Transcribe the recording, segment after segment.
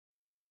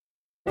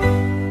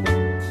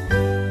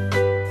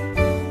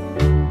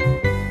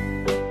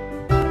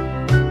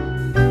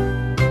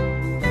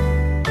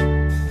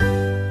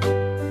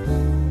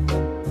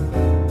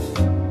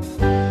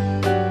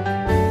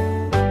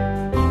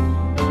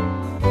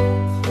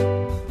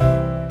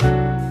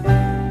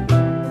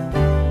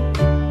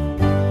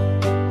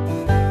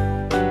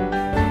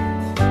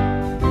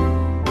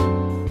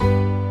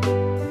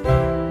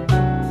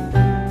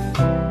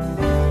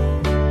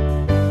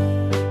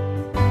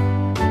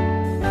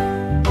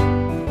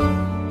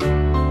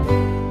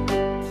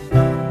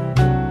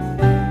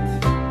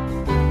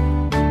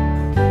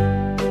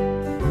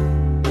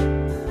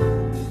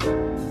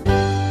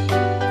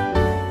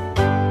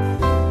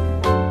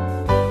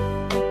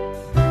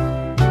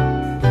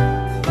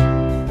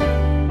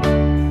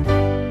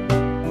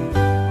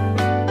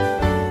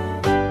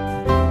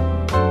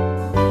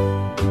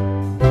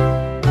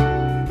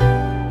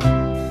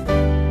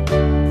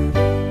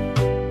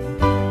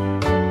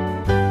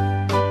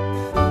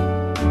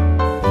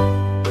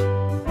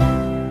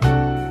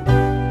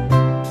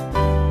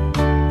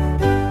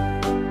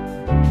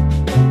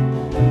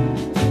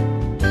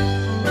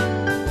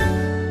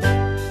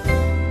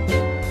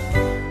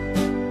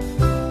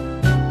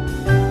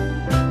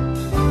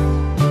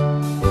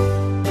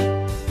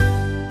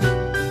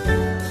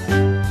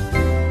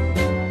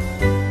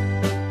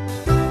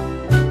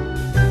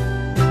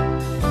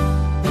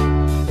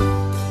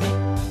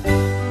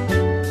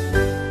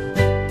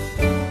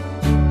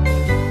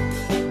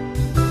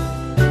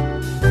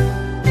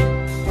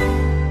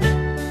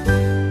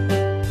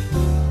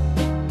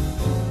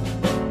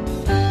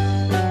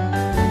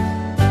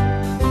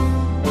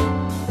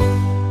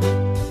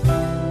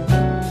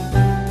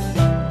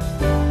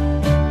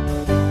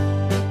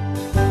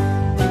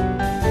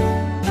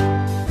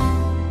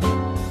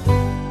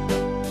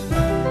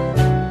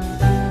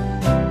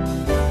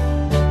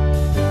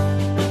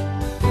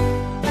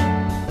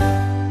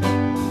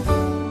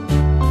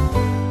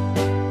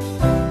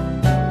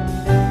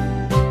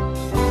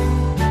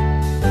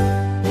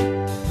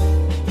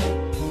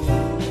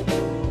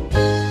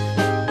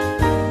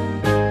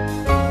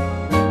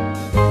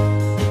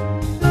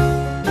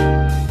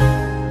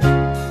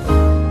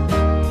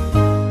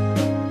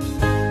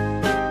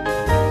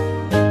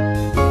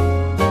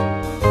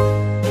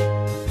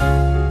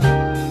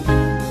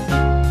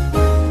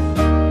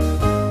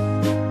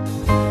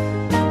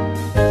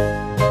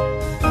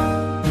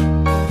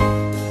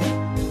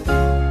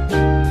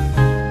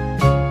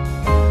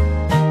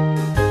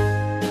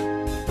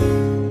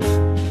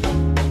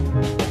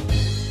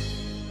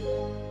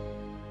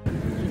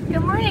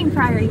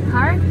Priory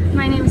Park.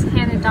 My name is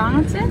Hannah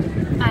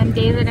Donaldson. I'm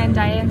David and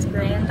Diane's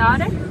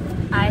granddaughter.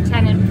 I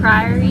attended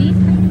Priory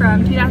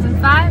from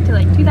 2005 to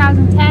like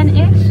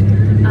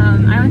 2010-ish.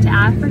 I went to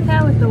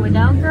Africa with the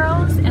Waddell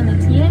girls and the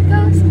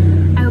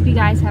Tiangos. I hope you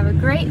guys have a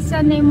great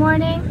Sunday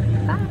morning.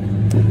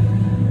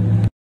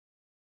 Bye.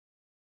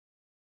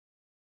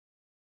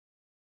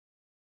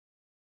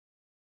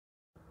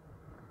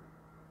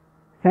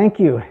 Thank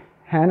you,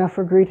 Hannah,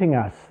 for greeting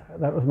us.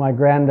 That was my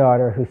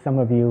granddaughter, who some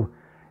of you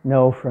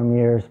know from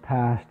years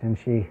past, and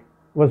she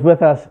was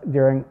with us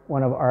during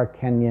one of our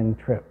Kenyan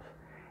trips.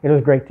 It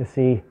was great to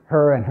see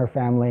her and her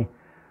family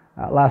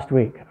last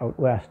week out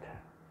west.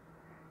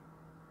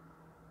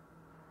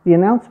 The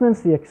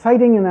announcements, the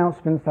exciting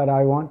announcements that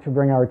I want to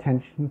bring our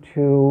attention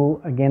to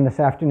again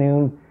this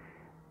afternoon.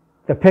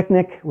 The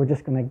picnic, we're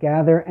just going to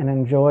gather and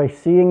enjoy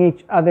seeing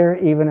each other,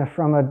 even if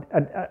from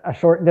a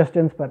short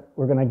distance, but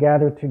we're going to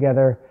gather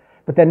together.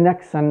 But then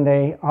next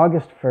Sunday,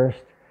 August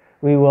 1st,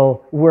 we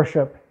will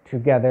worship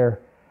together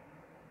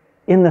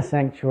in the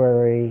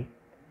sanctuary,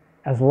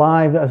 as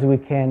live as we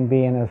can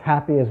be and as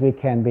happy as we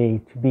can be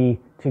to be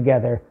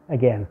together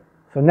again.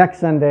 So next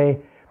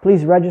Sunday,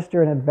 please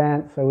register in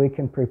advance so we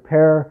can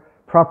prepare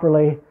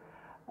properly.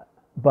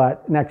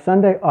 But next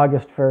Sunday,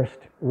 August 1st,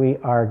 we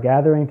are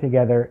gathering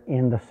together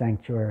in the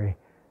sanctuary.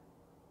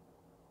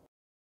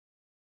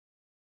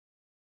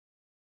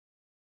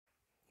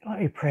 Let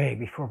me pray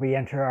before we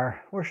enter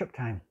our worship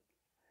time.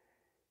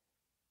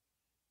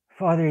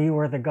 Father, you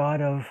are the God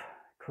of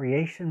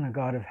creation, the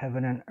God of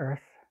heaven and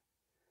earth.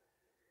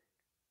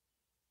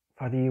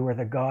 Father, you are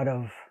the God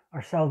of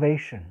our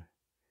salvation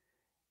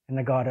and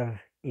the God of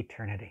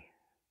eternity.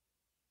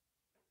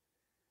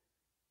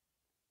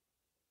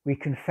 We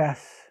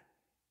confess,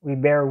 we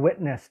bear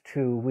witness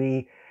to,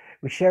 we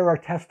share our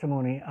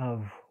testimony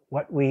of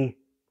what we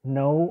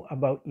know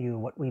about you,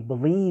 what we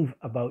believe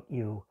about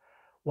you,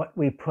 what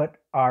we put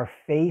our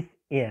faith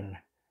in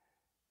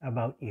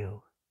about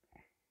you.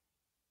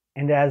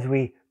 And as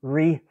we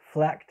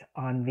reflect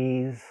on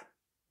these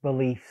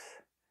beliefs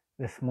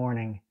this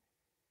morning,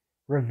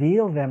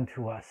 reveal them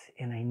to us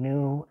in a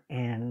new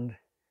and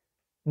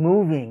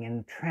moving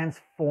and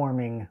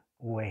transforming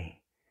way.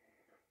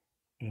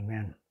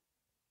 Amen.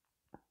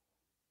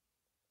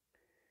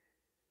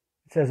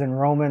 It says in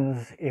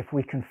Romans, if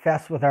we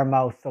confess with our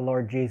mouth the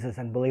Lord Jesus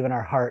and believe in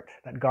our heart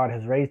that God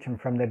has raised him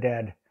from the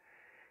dead,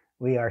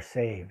 we are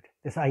saved.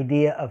 This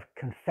idea of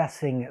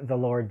confessing the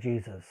Lord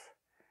Jesus.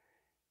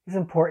 is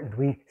important.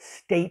 We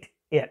state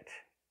it.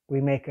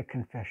 We make a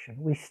confession.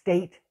 We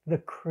state the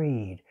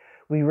creed.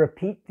 We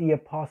repeat the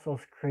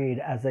Apostles' Creed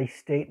as a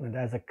statement,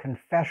 as a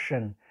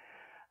confession.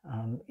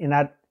 In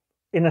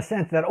a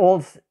sense, that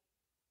old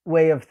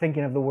way of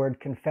thinking of the word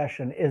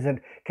confession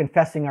isn't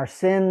confessing our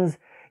sins.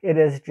 It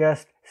is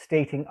just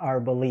stating our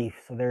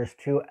belief. So there's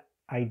two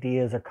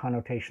ideas or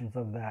connotations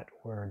of that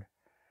word.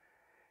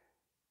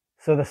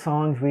 So the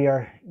songs we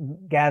are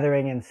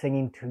gathering and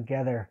singing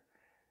together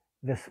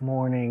this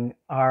morning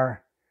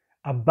are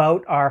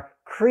about our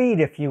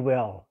creed, if you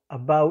will,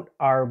 about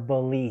our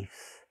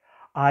beliefs.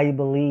 I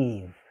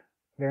believe,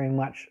 very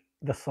much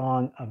the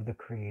song of the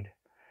creed.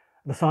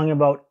 The song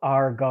about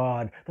our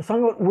God. The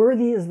song about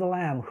worthy is the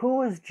Lamb.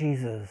 Who is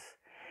Jesus?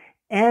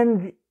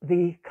 And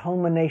the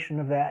culmination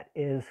of that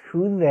is,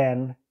 who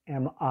then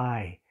am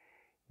I?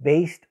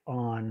 Based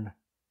on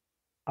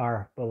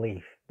our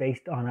belief,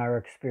 based on our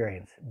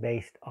experience,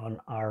 based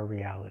on our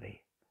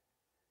reality.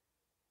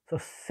 So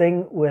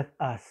sing with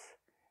us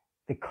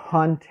the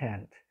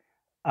content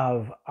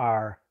of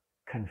our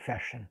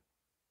confession.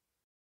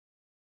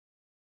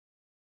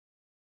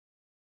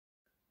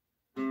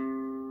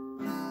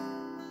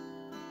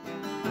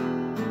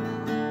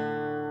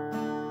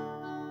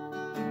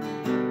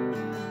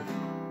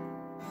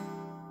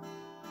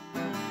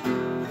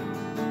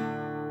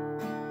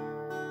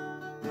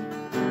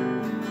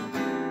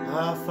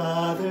 Our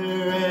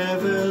Father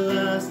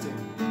everlasting,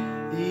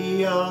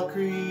 the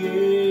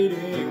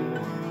all-creating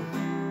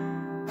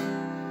one,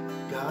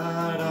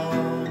 God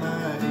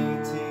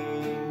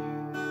Almighty.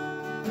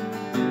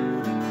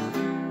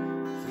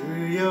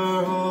 Through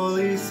your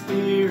Holy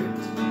Spirit,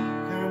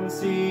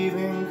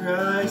 conceiving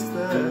Christ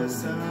the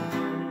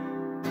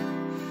Son,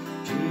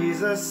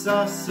 Jesus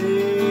our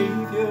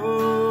Savior.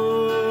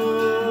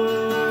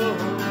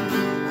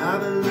 I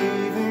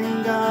believe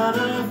in God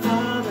our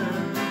Father,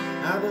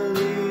 I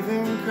believe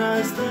in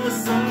Christ the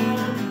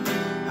Son,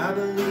 I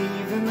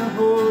believe in the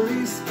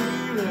Holy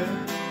Spirit,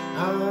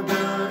 our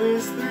God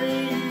is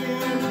three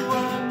in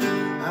one.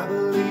 I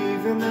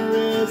believe in the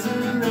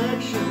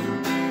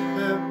resurrection,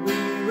 that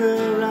we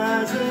will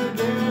rise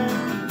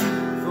again,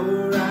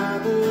 for I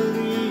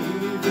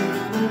believe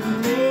in the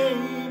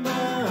name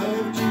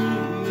of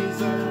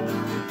Jesus.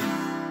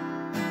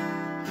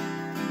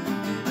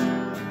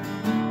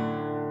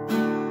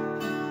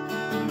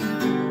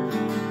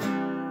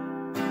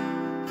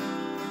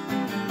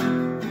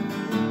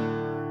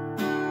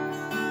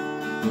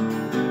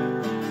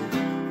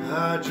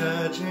 Our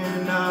judge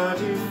and our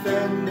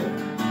defender,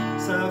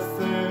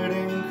 suffered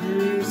and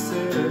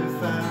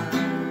crucified.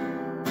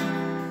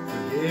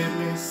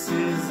 Forgiveness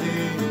is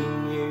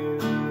in you.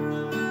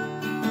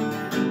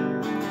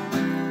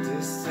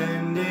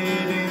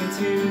 Descended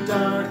into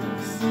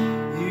darkness,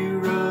 you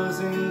rose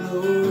in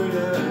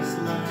glorious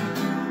light,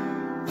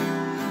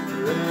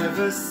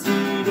 forever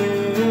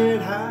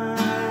seated high.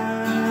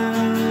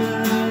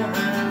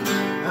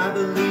 I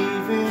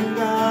believe in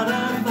God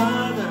our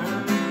Father,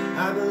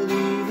 I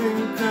believe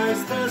in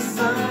Christ the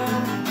Son,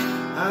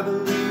 I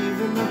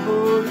believe in the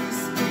Holy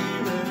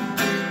Spirit,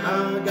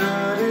 our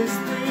God is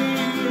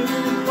three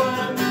in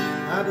one.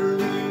 I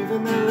believe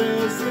in the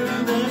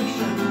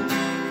resurrection,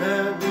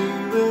 that we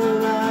will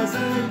rise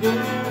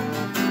again,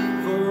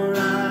 for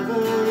I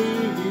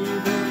believe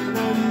in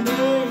the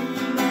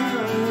name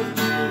of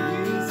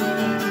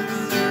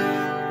Jesus.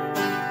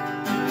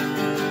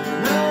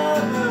 And I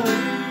believe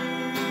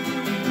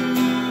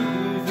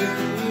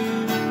in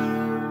you.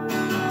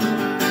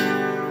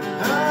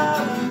 I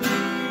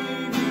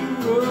believe you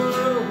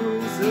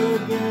rose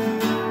again.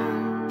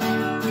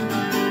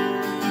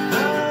 I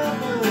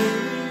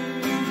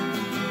believe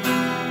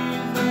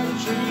that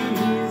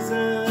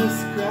Jesus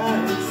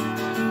Christ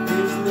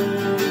is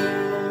Lord.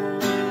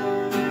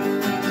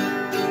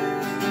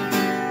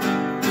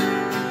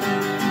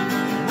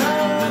 I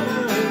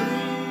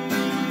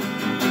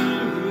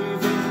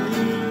believe in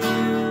you.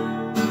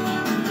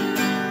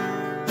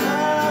 I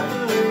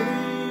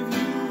believe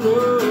you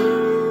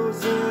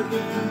rose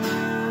again.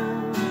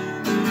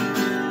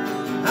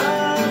 I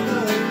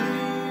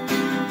believe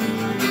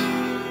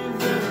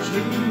that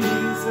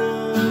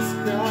Jesus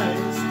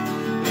Christ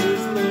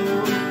is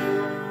Lord.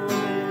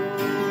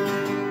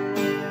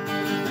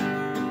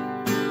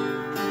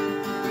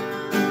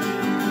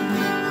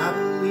 I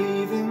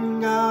believe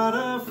in God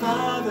our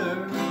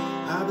Father,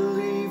 I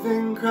believe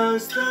in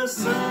Christ the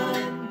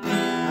Son,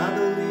 I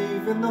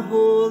believe in the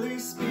Holy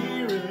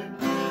Spirit,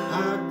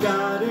 our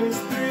God is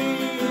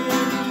three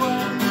in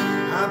one.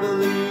 I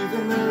believe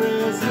in the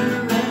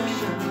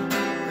resurrection,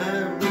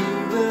 that we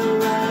will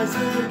rise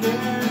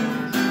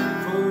again,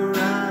 for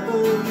I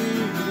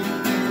believe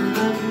in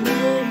the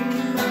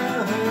name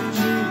of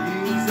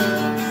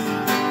Jesus.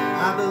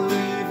 I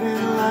believe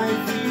in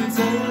life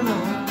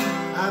eternal,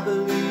 I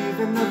believe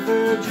in the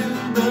virgin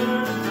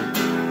birth,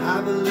 I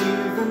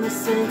believe in the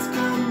saints'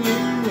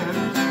 communion,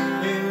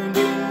 and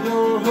in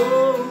your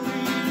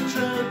holy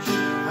church.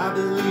 I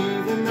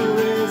believe in the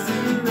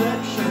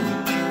resurrection,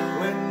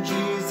 when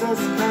Jesus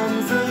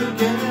comes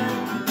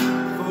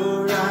again,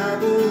 for I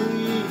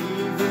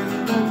believe in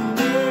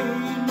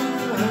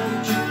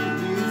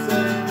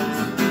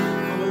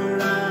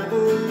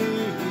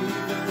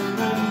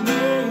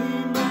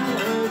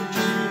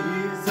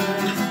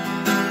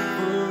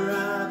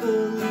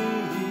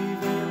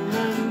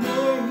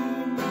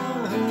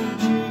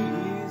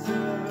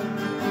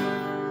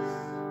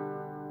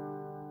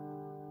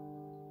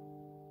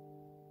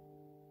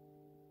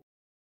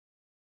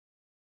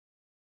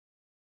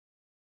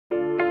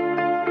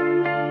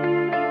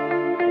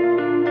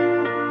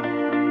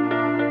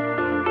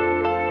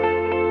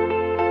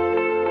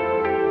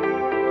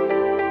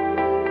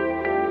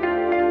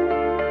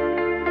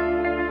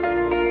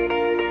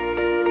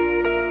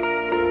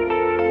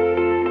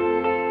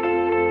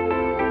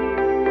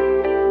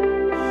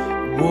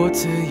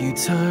Water you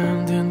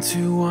turned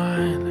into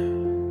wine,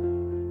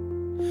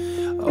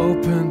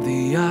 opened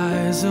the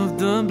eyes of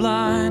the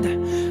blind.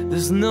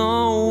 There's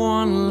no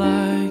one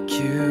like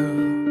you,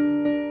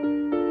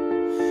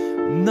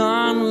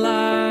 none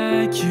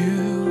like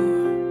you.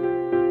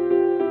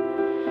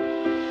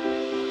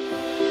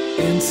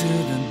 Into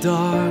the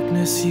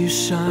darkness you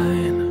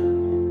shine,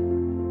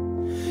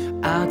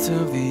 out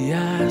of the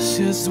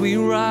ashes we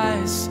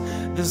rise.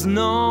 There's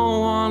no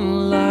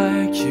one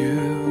like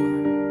you,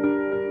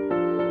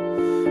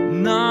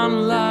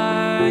 none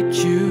like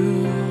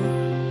you.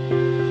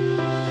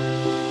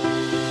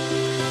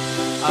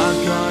 Our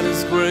God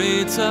is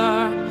greater,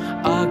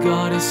 our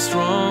God is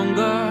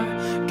stronger.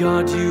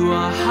 God, you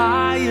are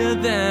higher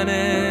than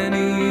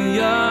any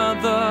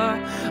other.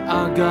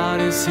 Our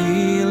God is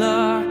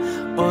healer,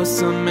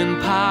 awesome in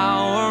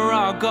power.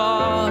 Our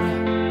God,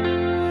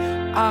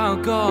 our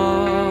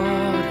God.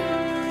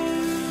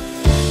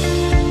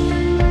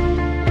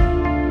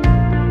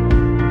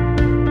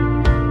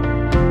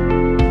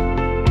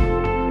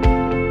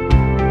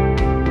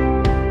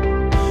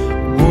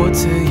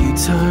 Water you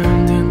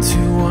turned into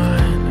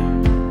wine,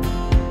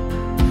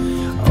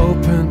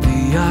 opened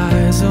the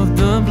eyes of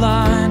the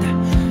blind.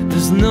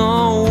 There's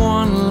no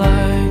one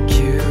like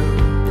you,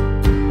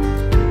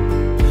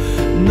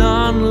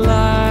 none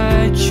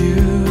like you.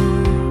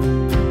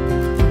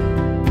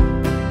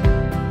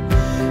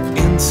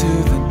 Into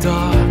the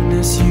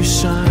darkness you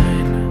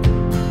shine,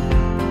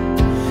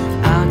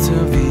 out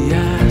of the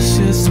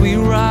ashes we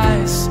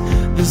rise.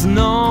 There's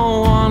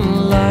no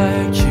one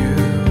like you,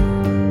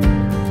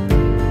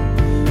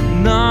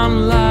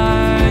 none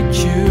like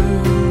you.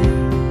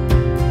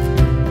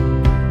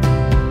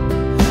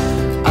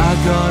 Our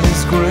God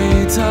is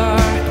greater,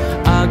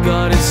 our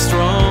God is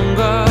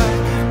stronger.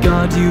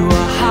 God, you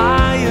are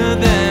higher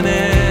than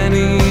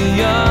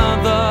any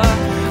other.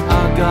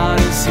 Our God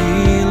is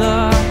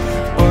healer,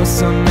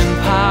 awesome in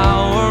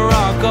power.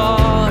 Our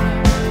God,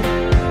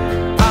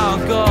 our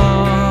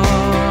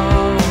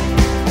God.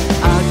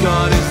 Our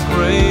God is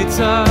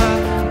greater,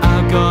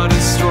 our God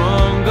is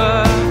stronger.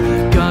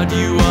 God,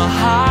 you are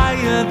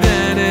higher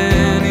than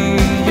any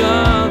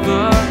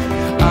other.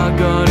 Our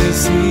God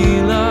is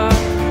healer,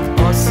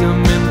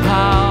 awesome in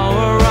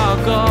power. Our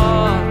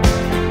God,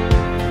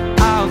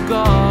 our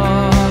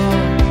God.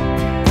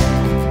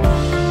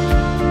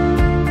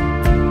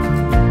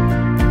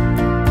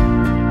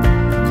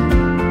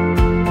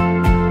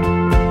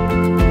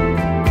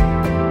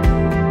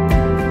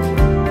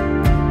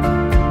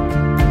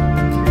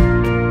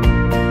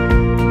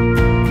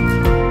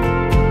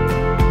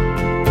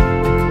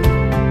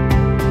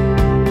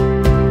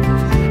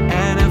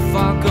 And if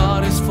our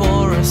God is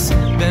for us,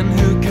 then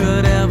who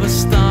could ever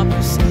stop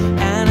us?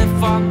 And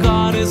if our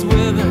God is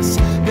with us,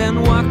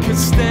 then what could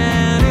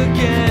stand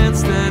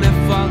against? And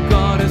if our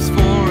God is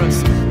for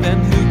us, then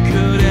who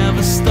could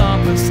ever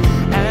stop us?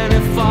 And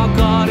if our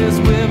God is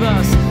with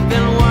us,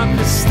 then what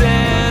could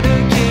stand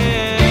against?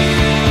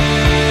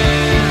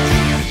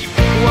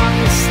 What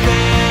could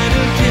stand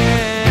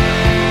against?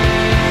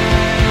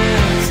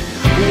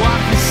 What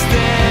could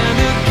stand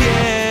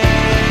against?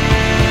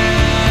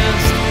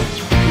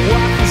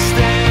 What could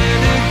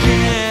stand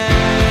against?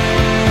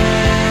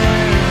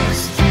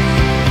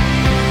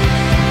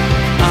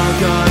 Our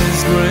God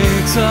is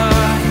greater,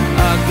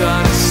 our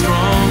God is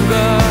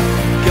stronger.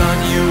 God,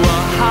 you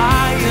are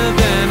higher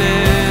than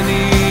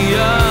any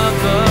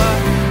other.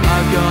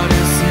 Our God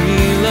is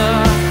healer,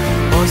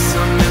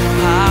 awesome in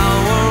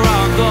power.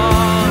 Our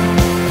God,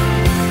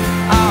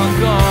 our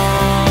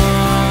God.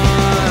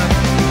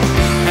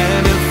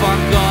 And if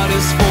our God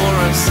is for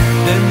us,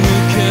 then who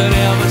could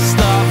ever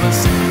stop us?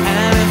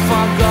 And if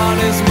our God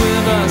is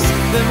with us,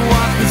 then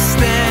what could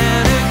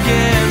stand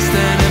against?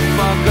 And if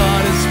our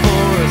God is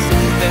for us,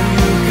 then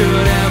who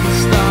could ever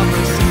stop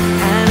us?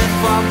 And if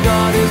our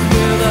God is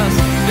with us,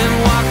 then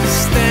what could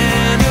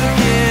stand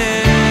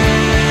against?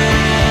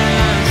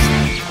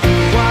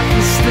 What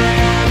could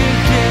stand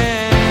against?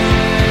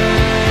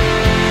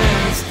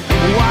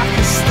 What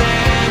could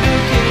stand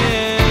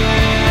against?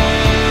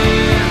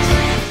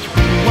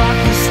 What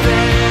could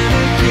stand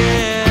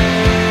against?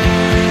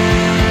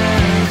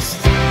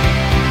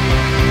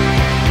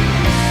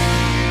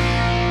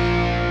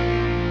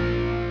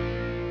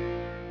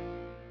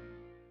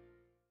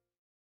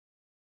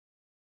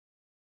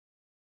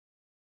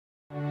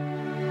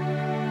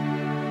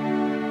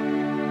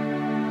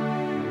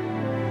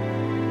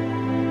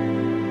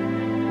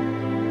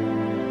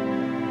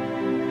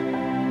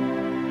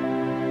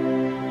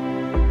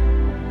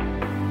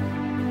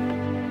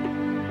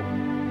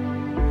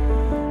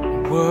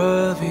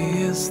 Worthy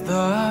is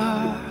the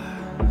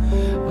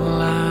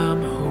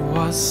Lamb who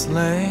was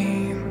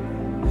slain.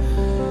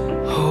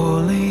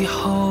 Holy,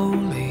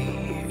 holy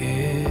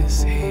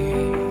is He.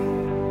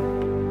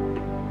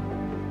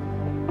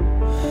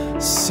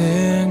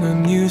 Sing a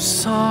new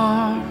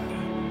song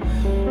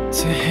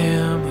to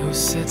Him who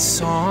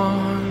sits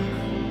on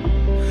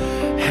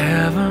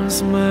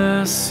heaven's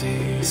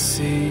mercy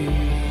seat.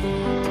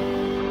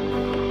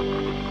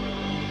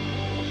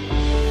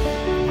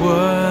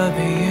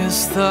 Worthy is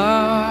is the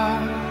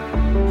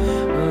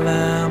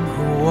Lamb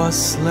who was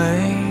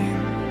slain.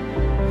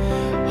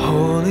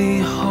 Holy,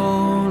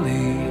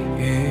 holy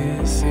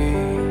is He.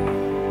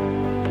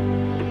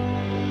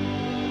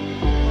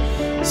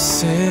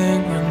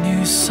 Sing a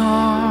new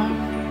song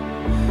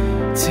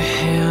to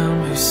Him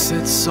who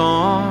sits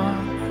on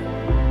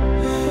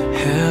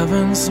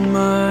heaven's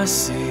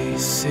mercy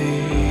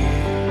seat.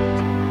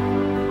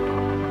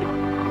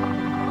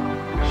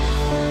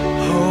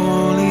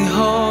 Holy,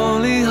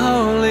 holy,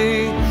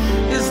 holy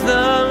is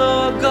the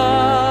Lord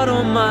God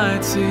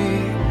Almighty,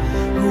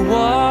 who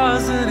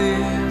was and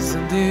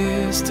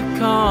is to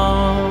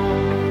come.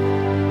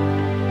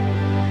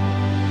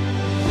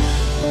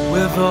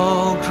 With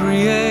all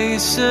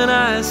creation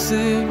I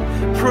sing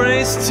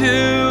praise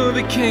to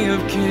the King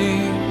of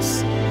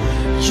Kings.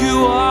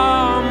 You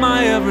are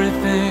my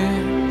everything,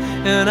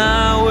 and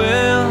I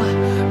will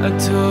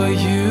adore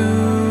you.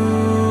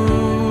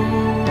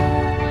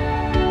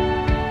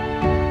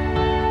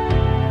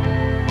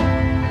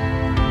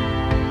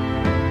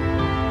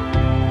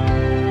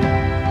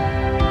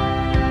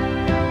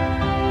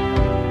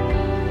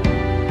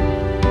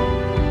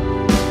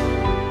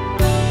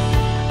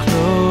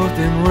 Clothed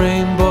in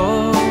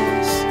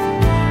rainbows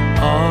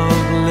of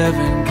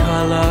living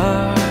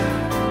color,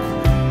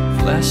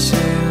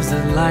 flashes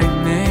of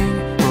lightning,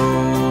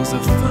 rolls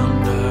of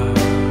thunder,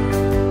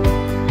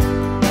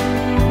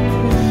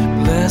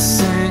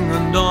 blessing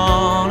and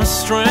honor,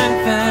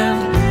 strength and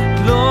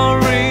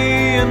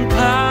glory and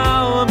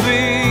power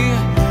be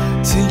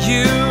to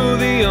you,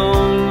 the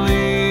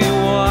only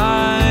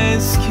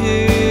wise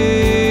King.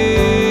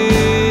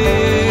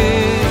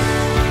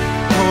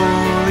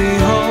 Holy,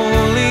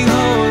 holy,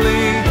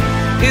 holy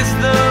is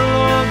the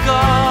Lord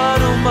God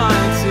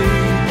Almighty,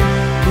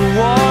 who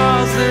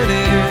was and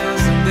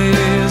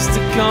is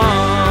to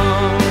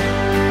come.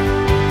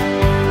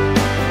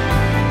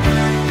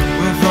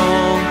 With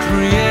all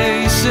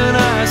creation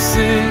I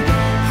sing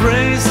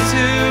praise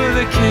to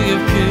the King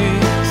of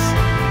Kings.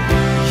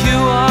 You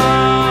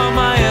are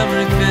my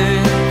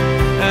everything,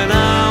 and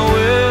I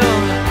will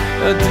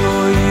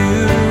adore you.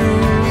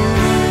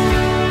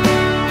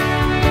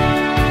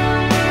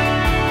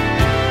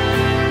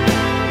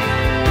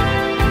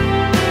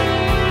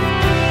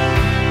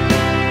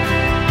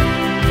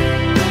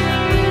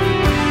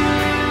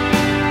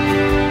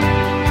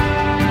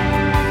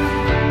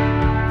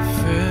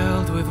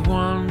 Filled with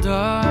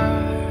wonder,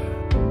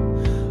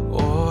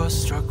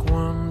 awestruck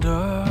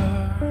wonder,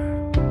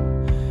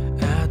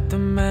 at the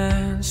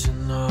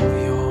mention of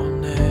your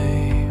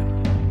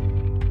name.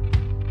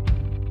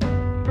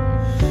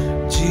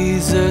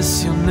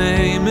 Jesus, your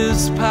name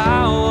is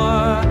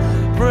power,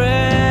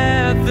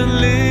 breath and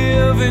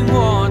living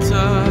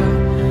water,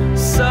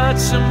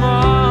 such a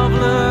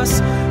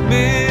marvelous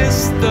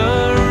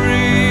mystery.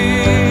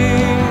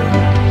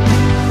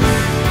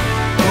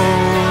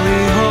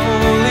 Holy,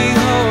 holy,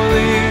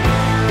 holy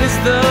is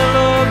the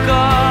Lord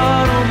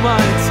God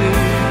Almighty,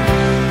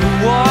 who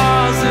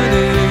was and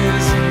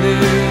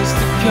is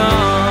to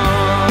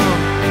come.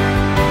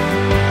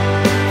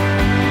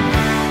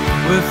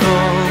 With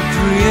all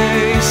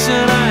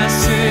creation I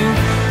sing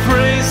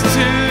praise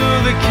to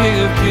the King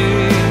of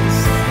Kings.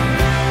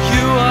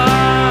 You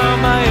are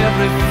my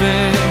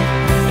everything,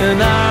 and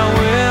I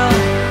will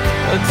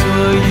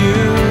adore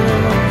you.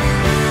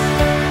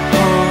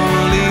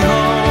 Holy,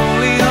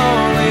 holy,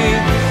 holy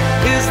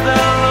is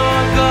the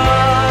Lord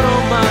God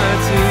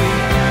Almighty,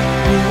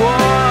 who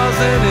was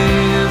and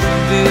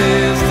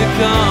is to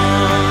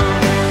come.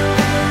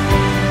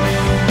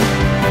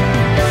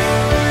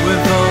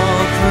 With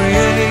all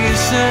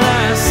creation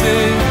I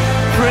sing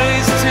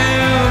praise to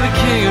the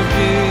King of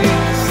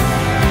Kings.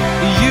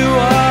 You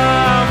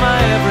are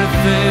my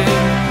everything,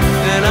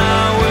 and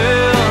I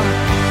will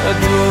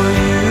adore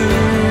you.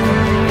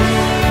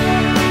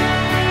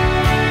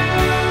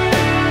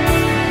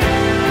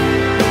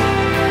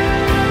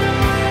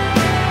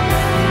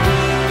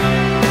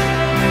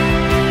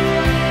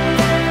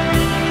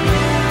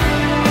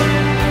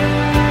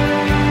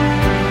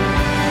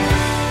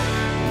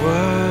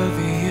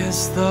 Worthy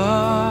is the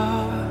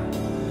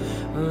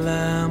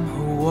Lamb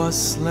who was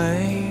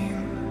slain.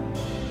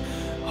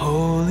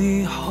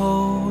 Holy,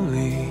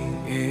 holy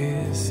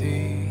is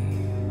He.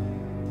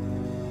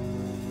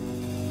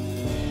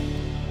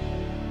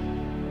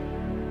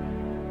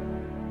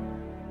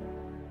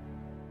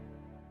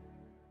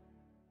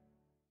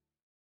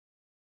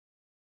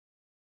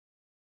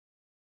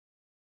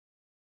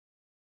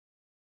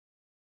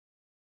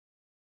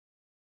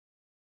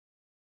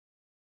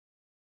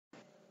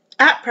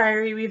 At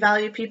Priory, we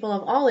value people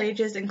of all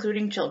ages,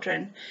 including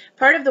children.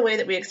 Part of the way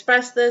that we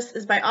express this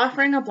is by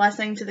offering a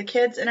blessing to the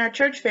kids in our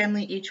church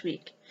family each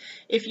week.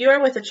 If you are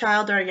with a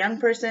child or a young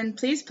person,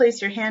 please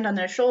place your hand on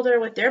their shoulder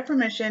with their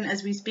permission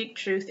as we speak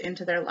truth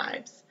into their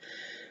lives.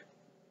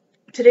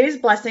 Today's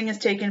blessing is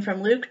taken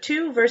from Luke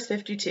 2, verse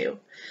 52.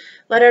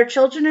 Let our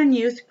children and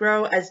youth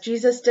grow as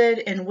Jesus did,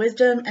 in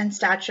wisdom and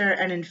stature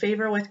and in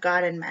favor with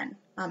God and men.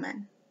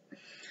 Amen.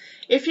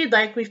 If you'd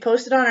like, we've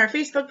posted on our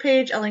Facebook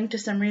page a link to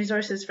some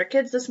resources for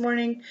kids this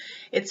morning.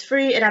 It's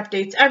free, it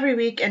updates every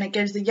week, and it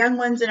gives the young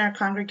ones in our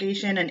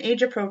congregation an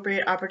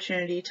age-appropriate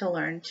opportunity to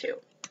learn too.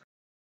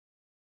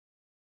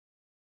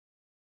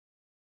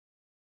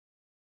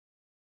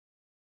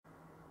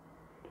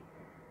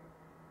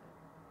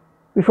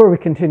 Before we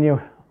continue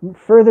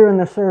further in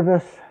the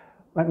service,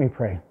 let me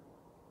pray.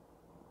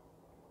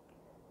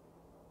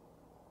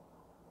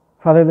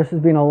 Father, this has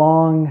been a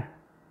long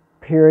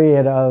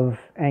period of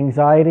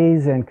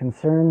anxieties and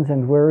concerns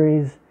and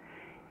worries,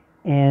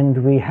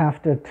 and we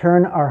have to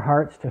turn our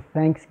hearts to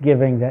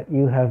thanksgiving that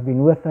you have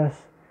been with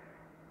us,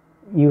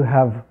 you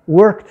have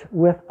worked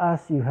with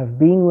us, you have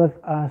been with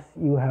us,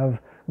 you have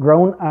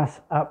grown us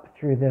up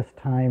through this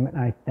time, and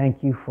I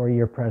thank you for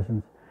your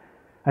presence.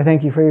 I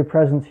thank you for your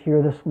presence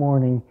here this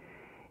morning,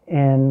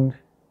 and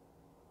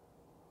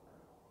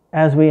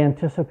as we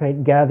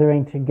anticipate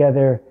gathering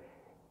together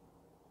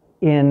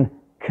in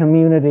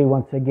community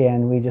once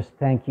again, we just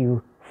thank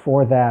you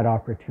for that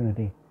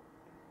opportunity.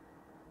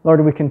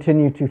 Lord, we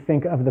continue to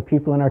think of the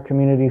people in our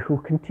community who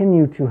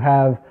continue to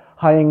have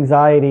high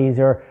anxieties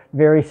or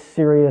very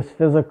serious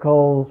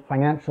physical,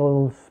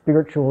 financial,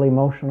 spiritual,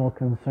 emotional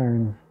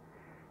concerns.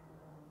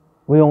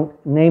 We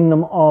won't name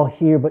them all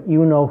here, but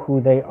you know who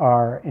they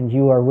are, and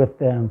you are with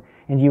them.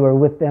 And you are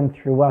with them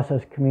through us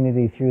as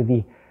community, through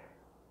the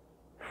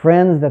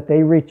friends that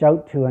they reach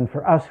out to, and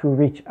for us who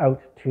reach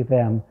out to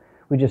them.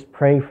 We just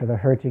pray for the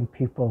hurting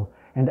people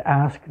and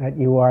ask that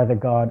you are the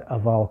God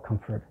of all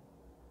comfort.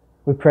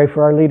 We pray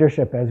for our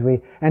leadership as we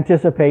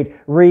anticipate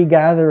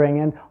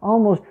regathering and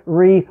almost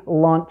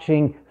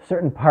relaunching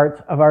certain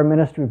parts of our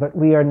ministry, but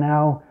we are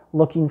now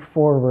looking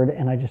forward,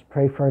 and I just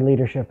pray for our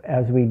leadership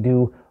as we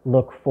do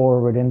look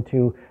forward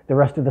into the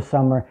rest of the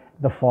summer,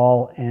 the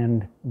fall,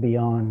 and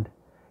beyond.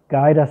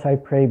 Guide us, I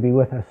pray. Be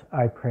with us,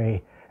 I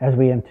pray, as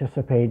we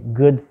anticipate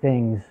good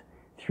things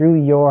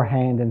through your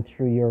hand and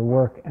through your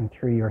work and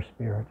through your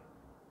Spirit.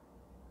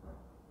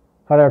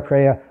 Father, I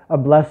pray a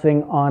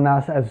blessing on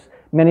us as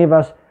many of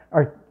us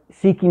are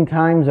seeking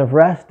times of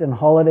rest and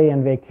holiday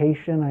and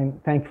vacation. I'm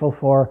thankful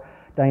for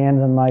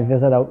Diane's and my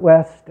visit out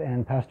west,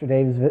 and Pastor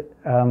Dave's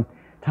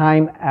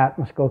time at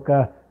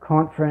Muskoka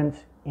Conference,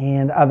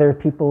 and other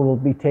people will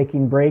be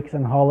taking breaks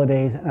and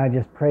holidays, and I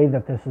just pray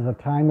that this is a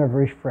time of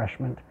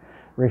refreshment,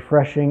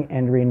 refreshing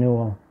and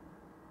renewal.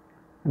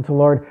 And so,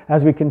 Lord,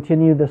 as we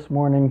continue this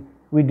morning,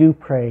 we do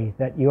pray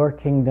that your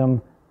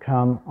kingdom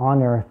come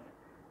on earth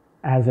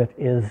as it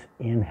is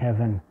in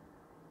heaven.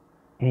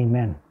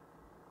 Amen.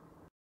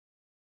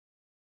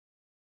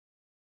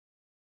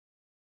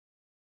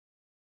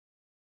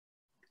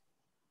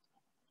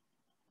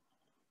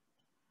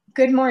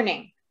 Good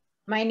morning.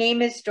 My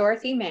name is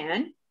Dorothy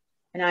Mann,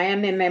 and I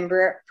am a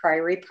member at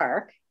Priory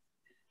Park.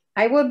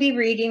 I will be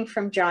reading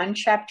from John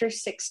chapter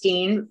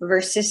 16,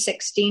 verses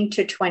 16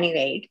 to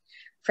 28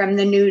 from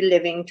the New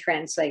Living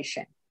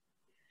Translation.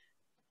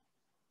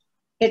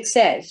 It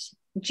says,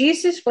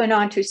 Jesus went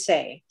on to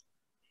say,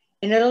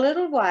 "In a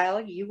little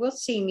while you will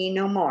see me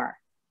no more,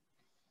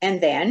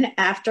 and then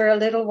after a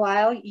little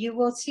while you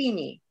will see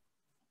me."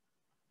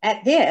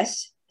 At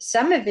this,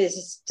 some of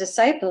his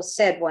disciples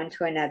said one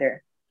to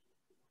another,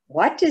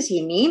 "What does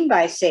he mean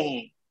by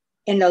saying,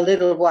 'In a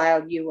little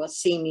while you will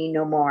see me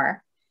no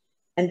more,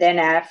 and then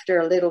after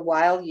a little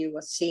while you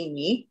will see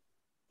me'?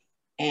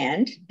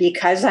 And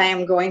because I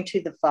am going to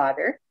the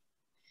Father?"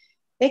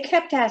 They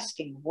kept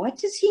asking, "What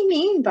does he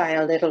mean by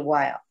a little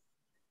while?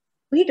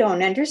 We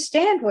don't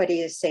understand what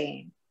he is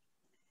saying."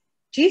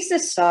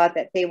 Jesus saw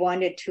that they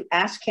wanted to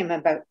ask him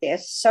about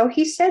this, so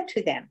he said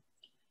to them,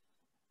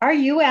 "Are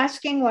you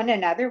asking one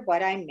another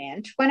what I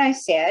meant when I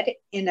said,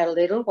 'In a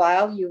little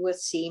while you will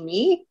see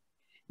me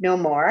no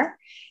more,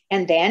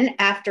 and then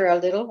after a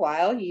little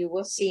while you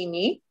will see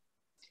me'?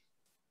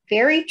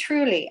 Very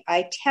truly,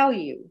 I tell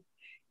you,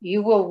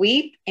 you will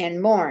weep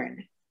and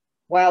mourn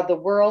while the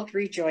world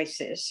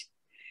rejoices.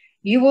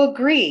 You will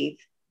grieve,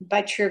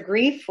 but your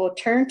grief will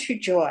turn to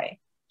joy.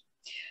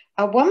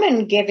 A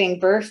woman giving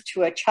birth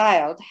to a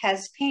child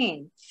has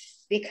pain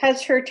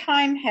because her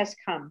time has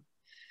come.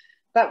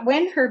 But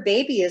when her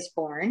baby is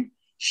born,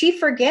 she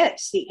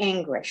forgets the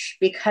anguish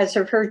because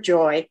of her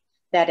joy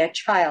that a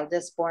child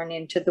is born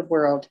into the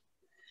world.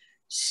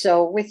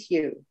 So with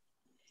you.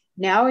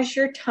 Now is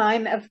your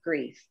time of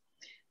grief,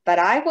 but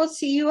I will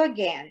see you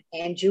again,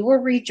 and you will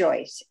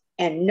rejoice,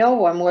 and no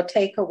one will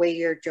take away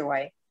your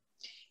joy.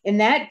 In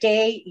that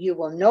day, you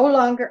will no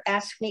longer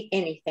ask me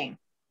anything.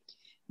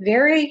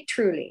 Very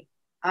truly,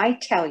 I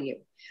tell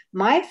you,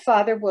 my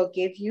Father will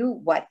give you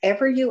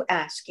whatever you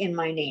ask in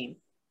my name.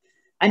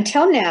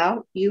 Until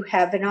now, you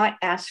have not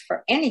asked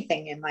for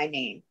anything in my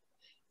name.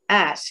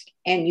 Ask,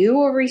 and you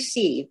will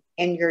receive,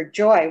 and your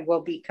joy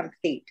will be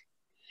complete.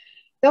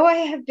 Though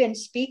I have been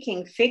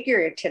speaking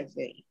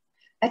figuratively,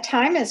 a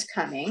time is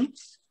coming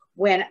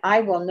when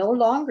I will no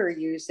longer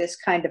use this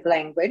kind of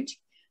language,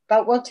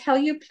 but will tell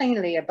you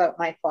plainly about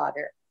my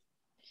Father.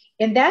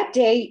 In that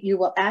day, you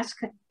will ask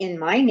in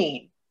my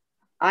name.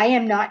 I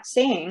am not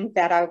saying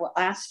that I will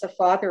ask the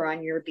Father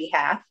on your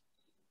behalf.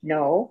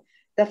 No,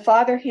 The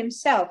Father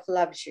himself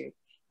loves you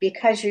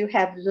because you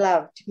have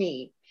loved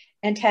me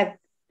and have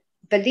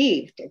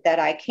believed that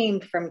I came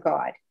from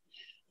God.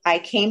 I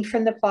came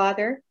from the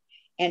Father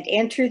and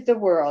entered the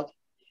world.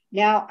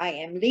 Now I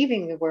am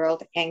leaving the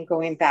world and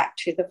going back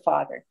to the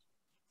Father.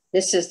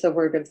 This is the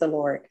word of the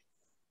Lord.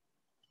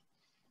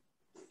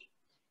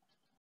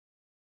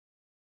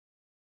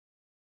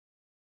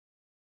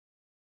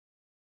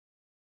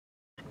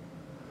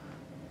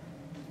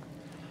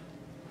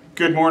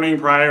 Good morning,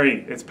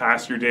 Priory. It's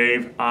Pastor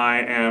Dave.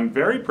 I am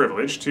very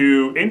privileged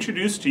to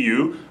introduce to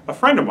you a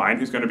friend of mine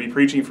who's going to be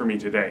preaching for me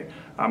today.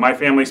 My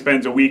family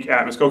spends a week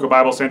at Muskoka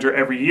Bible Center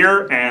every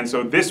year, and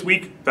so this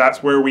week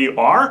that's where we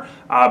are.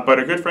 But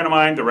a good friend of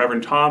mine, the Rev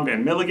Tom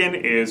van Milligen,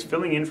 is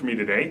filling in for me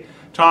today.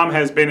 Tom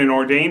has been an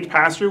ordained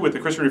pastor with the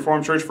Christian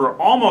Reformed Church for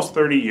almost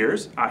 30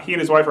 years. He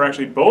and his wife are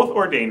actually both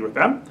ordained with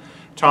them.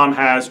 Tom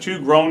has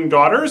 2 grown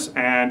daughters,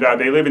 and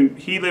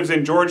he lives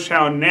in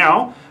Georgetown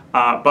now.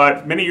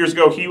 But many years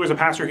ago, he was a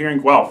pastor here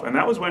in Guelph, and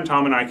that was when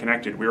Tom and I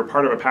connected. We were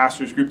part of a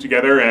pastor's group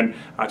together, and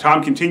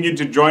Tom continued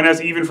to join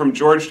us even from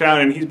Georgetown,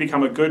 and he's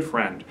become a good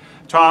friend.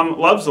 Tom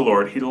loves the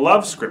Lord, he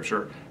loves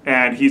Scripture,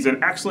 and he's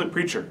an excellent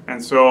preacher.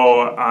 And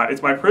so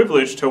it's my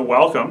privilege to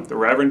welcome the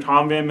Reverend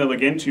Tom van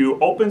Milligen to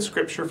open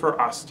Scripture for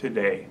us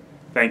today.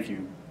 Thank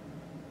you.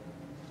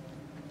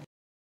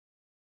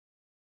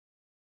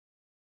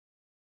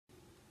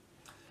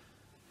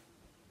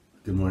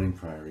 Good morning,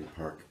 Priory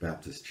Park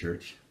Baptist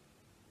Church.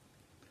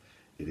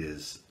 It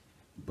is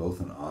both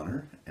an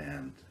honor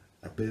and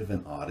a bit of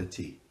an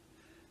oddity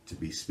to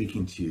be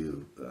speaking to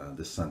you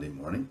this Sunday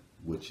morning,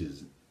 which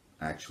is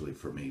actually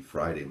for me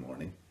Friday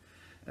morning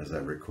as I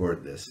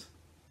record this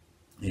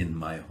in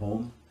my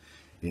home,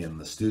 in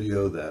the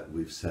studio that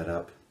we've set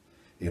up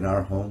in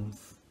our home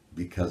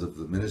because of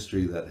the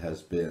ministry that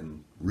has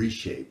been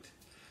reshaped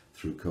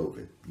through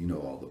COVID. You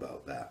know all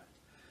about that.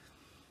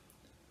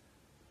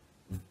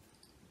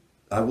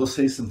 I will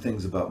say some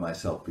things about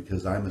myself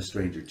because I'm a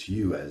stranger to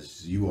you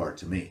as you are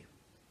to me.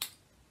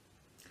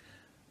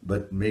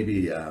 But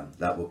maybe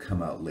that will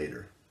come out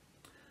later.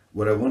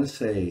 What I want to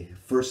say,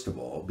 first of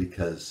all,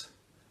 because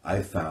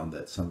I found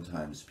that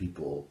sometimes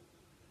people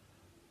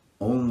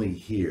only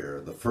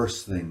hear the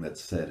first thing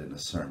that's said in a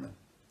sermon.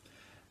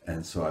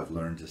 And so I've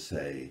learned to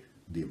say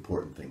the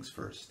important things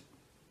first.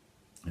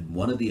 And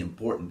one of the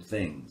important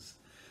things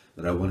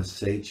that I want to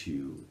say to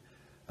you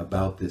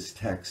about this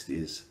text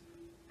is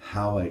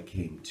how I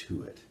came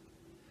to it.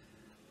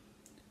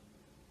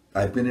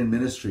 I've been in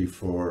ministry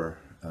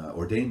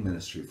ordained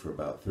ministry for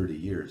about 30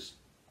 years.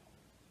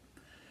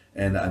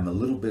 And I'm a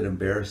little bit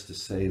embarrassed to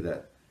say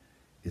that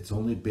it's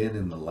only been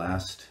in the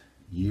last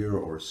year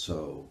or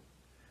so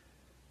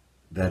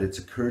that it's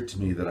occurred to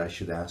me that I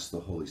should ask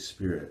the Holy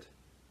Spirit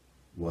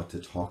what to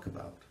talk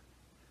about.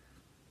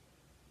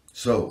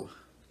 So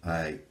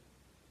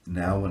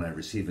now when I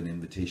receive an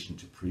invitation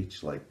to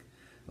preach like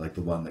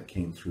the one that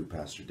came through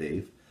Pastor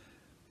Dave,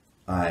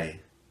 I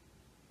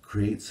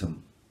create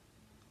some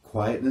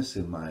quietness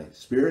in my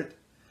spirit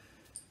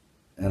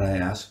and I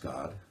ask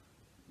God,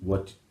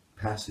 what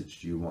passage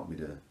do you want me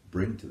to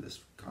bring to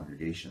this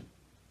congregation?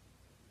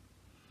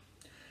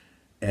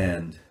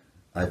 And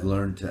I've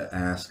learned to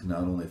ask not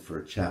only for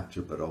a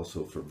chapter but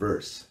also for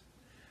verse.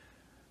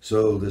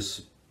 So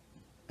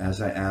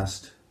as I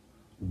asked,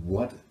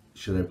 what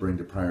should I bring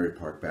to Priory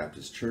Park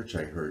Baptist Church,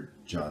 I heard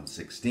John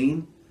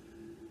 16,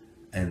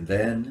 and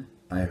then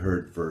I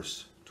heard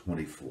verse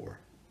 24.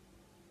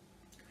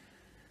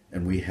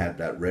 And we had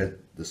that read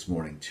this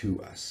morning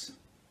to us.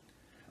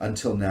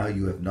 Until now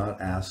you have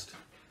not asked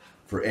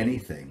for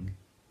anything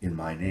in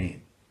my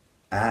name.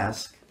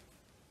 Ask,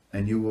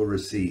 and you will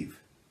receive,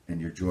 and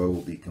your joy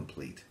will be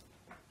complete.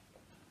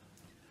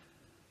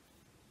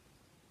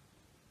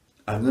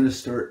 I'm going to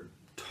start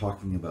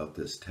talking about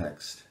this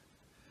text,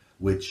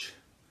 which,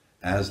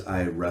 as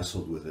I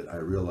wrestled with it, I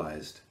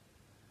realized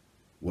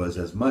was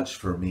as much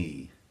for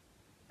me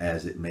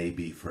as it may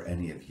be for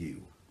any of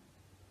you.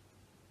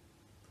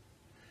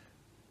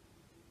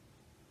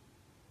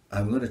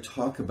 I'm going to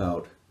talk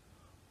about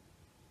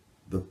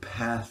the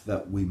path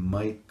that we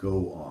might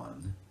go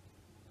on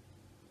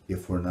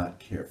if we're not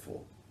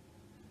careful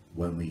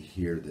when we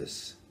hear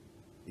this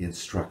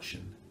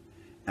instruction.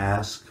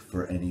 Ask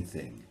for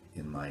anything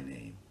in my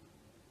name.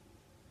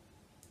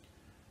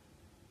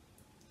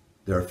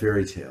 There are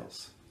fairy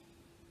tales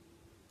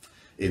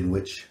in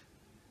which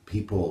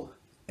people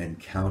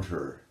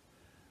encounter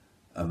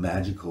a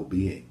magical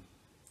being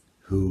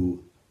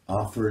who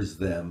offers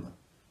them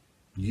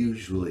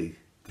usually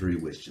 3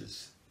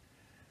 wishes.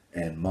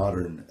 And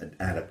modern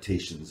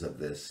adaptations of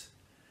this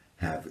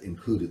have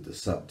included the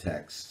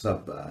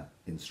subtext,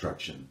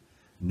 instruction,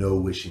 no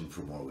wishing for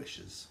more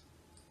wishes.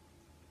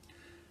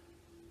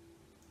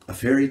 A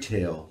fairy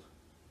tale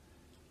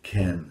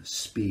can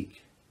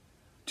speak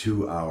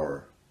to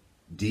our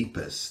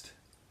deepest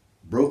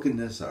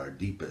brokenness, our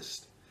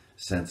deepest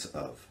sense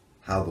of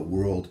how the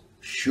world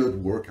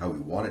should work, how we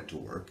want it to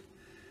work.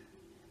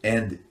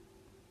 And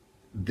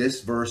this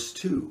verse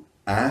too,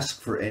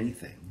 ask for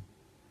anything,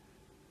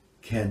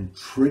 can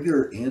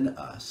trigger in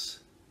us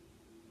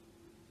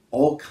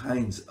all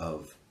kinds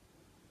of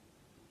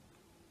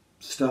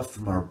stuff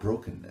from our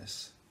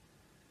brokenness.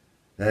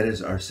 That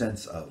is our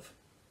sense of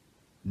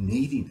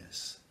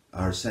neediness,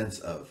 our sense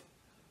of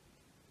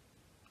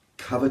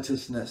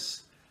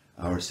covetousness,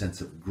 our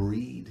sense of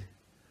greed,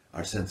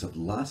 our sense of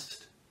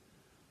lust,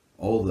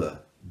 all the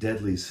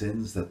deadly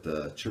sins that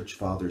the church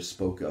fathers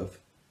spoke of.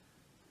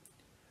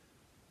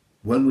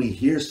 When we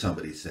hear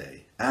somebody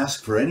say,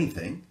 ask for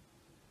anything,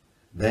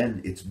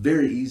 then it's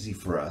very easy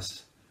for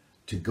us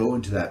to go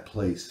into that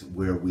place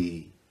where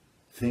we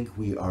think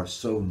we are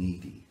so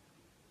needy.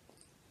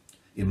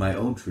 In my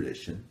own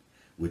tradition,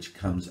 which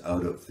comes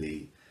out of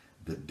the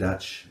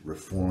Dutch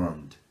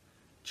Reformed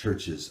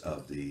churches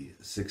of the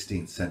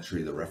 16th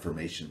century, the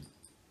Reformation,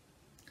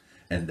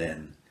 and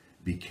then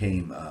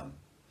became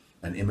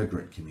an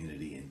immigrant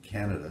community in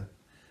Canada,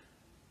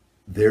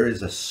 there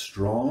is a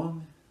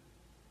strong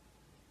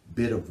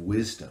bit of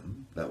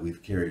wisdom that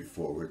we've carried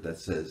forward that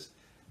says,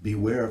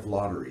 beware of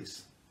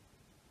lotteries,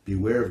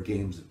 beware of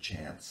games of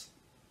chance.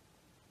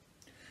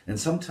 And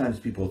sometimes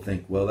people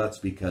think, well, that's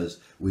because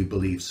we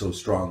believe so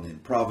strongly in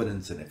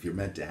providence, and if you're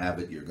meant to have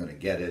it, you're going to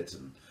get it,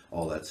 and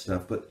all that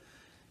stuff. But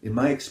in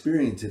my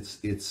experience,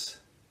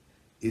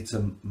 it's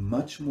a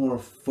much more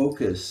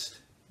focused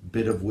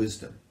bit of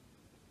wisdom.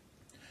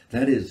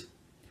 That is,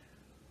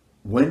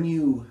 when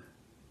you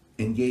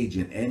engage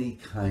in any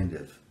kind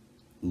of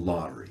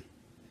lottery,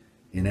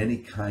 in any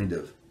kind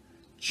of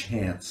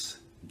chance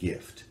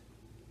gift,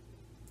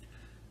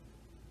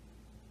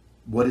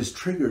 what is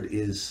triggered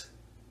is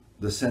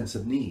the sense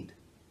of need.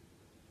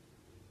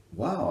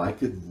 Wow, I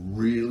could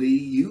really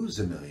use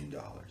 $1 million.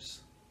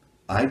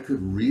 I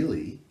could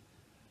really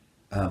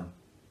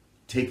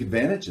take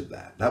advantage of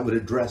that. That would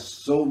address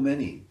so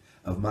many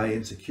of my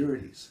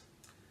insecurities.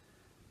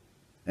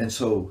 And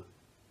so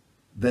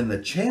then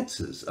the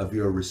chances of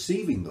your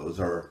receiving those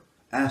are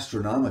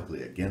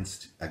astronomically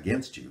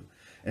against you.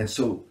 And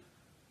so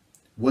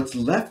what's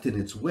left in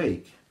its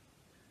wake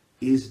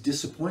is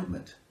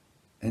disappointment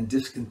and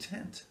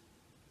discontent.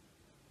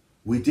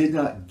 We did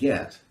not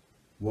get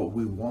what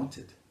we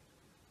wanted.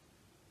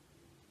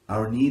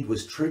 Our need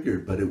was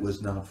triggered, but it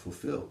was not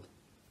fulfilled.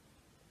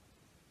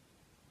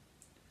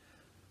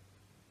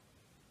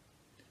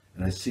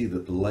 And I see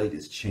that the light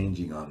is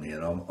changing on me,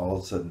 and I'm all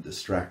of a sudden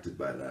distracted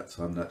by that,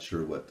 so I'm not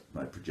sure what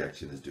my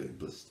projection is doing.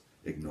 Just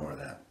ignore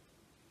that.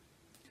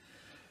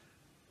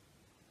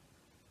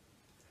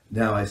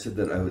 Now, I said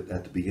that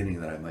at the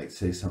beginning that I might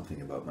say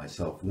something about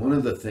myself. One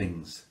of the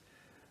things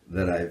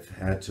that I've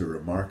had to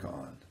remark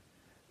on,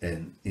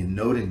 and in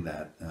noting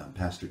that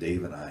Pastor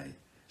Dave and I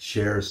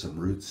share some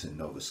roots in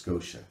Nova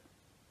Scotia,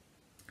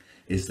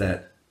 is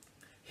that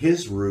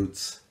his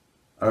roots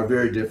are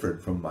very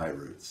different from my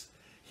roots.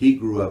 He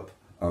grew up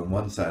on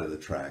one side of the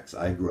tracks.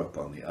 I grew up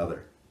on the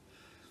other.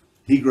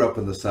 He grew up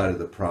on the side of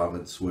the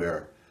province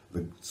where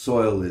the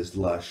soil is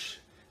lush.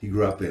 He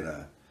grew up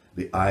in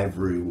the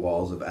ivory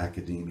walls of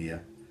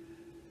academia.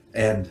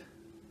 And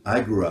I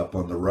grew up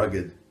on the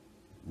rugged,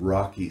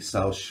 rocky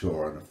South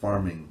Shore on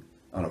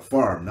a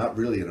farm, not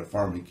really in a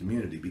farming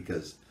community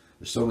because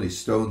there's so many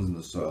stones in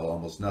the soil,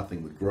 almost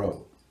nothing would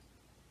grow.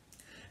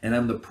 And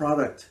I'm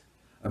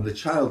the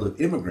child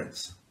of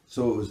immigrants.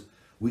 So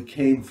we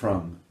came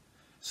from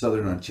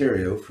Southern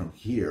Ontario, from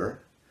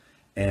here,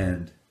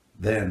 and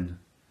then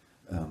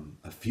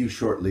a few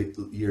short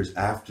years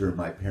after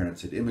my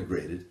parents had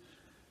immigrated,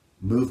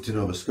 moved to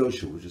Nova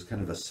Scotia, which is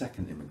kind of a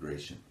second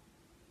immigration.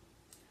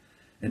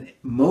 And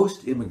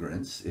most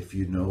immigrants, if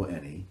you know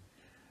any,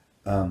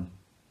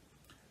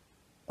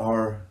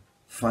 are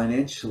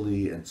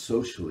financially and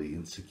socially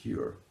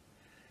insecure.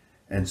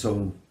 And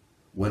so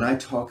when I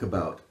talk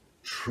about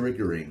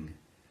triggering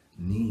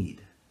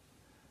need,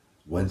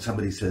 when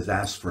somebody says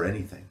ask for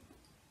anything,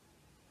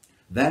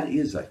 that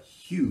is a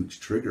huge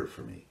trigger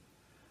for me.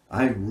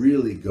 I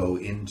really go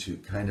into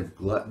kind of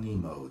gluttony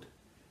mode.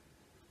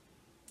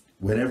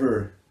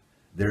 Whenever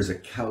there's a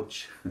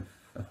couch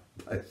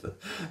by the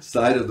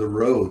side of the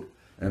road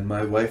and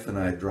my wife and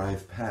I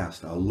drive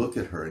past, I'll look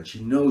at her and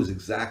she knows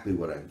exactly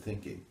what I'm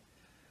thinking.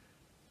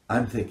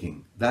 I'm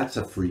thinking, that's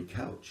a free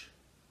couch.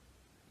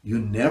 You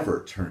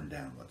never turn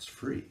down what's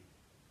free.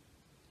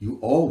 You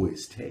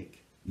always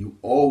take. You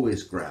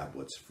always grab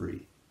what's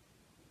free.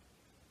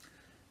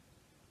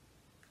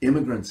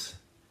 Immigrants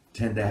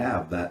tend to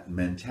have that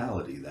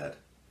mentality that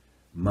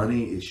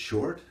money is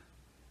short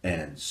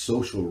and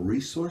social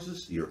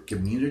resources, your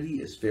community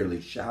is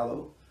fairly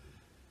shallow,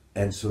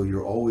 and so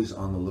you're always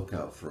on the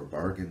lookout for a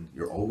bargain.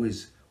 You're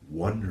always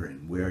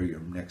wondering where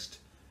your next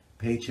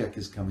paycheck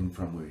is coming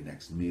from, where your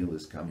next meal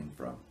is coming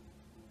from.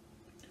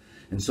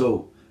 And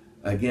so,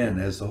 again,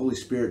 as the Holy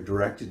Spirit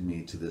directed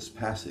me to this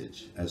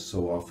passage, as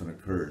so often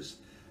occurs,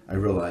 I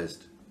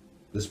realized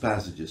this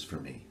passage is for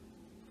me.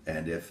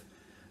 And if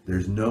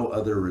there's no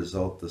other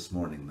result this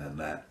morning than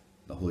that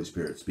the Holy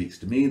Spirit speaks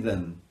to me,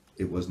 then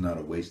it was not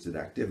a wasted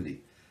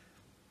activity.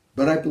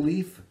 But I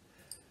believe,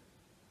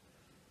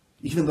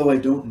 even though I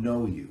don't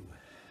know you,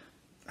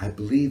 I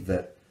believe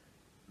that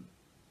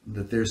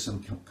there's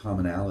some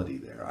commonality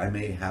there. I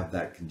may have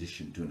that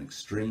condition to an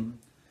extreme,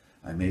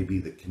 I may be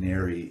the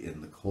canary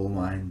in the coal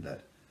mine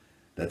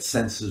that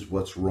senses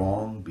what's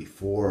wrong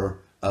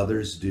before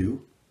others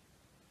do.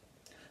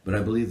 But I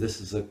believe this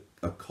is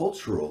a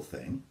cultural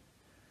thing.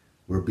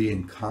 We're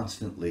being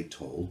constantly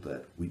told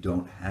that we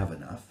don't have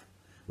enough.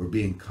 We're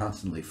being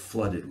constantly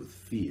flooded with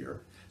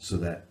fear so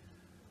that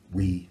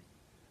we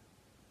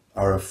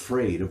are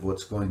afraid of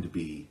what's going to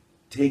be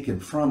taken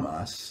from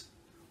us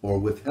or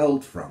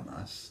withheld from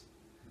us.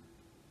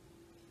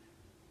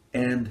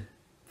 And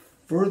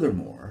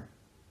furthermore,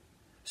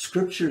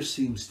 Scripture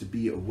seems to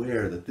be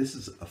aware that this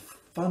is a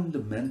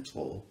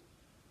fundamental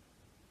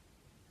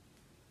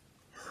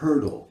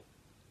hurdle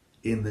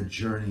in the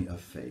journey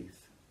of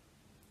faith.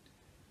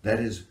 That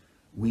is,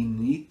 we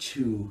need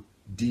to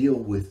deal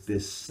with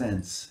this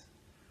sense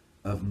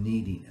of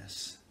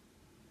neediness.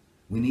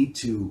 We need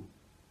to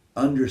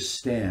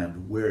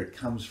understand where it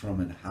comes from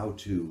and how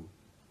to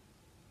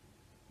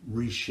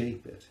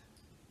reshape it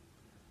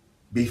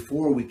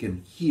before we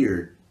can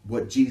hear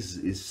what Jesus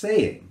is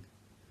saying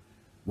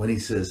when he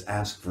says,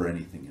 ask for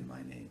anything in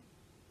my name.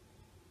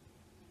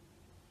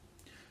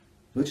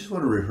 I just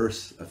want to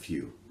rehearse a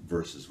few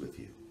verses with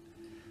you.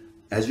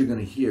 As you're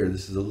going to hear,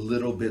 this is a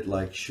little bit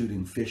like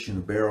shooting fish in a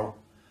barrel.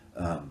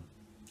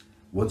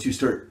 Once you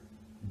start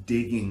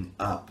digging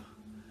up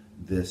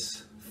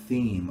this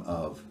theme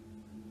of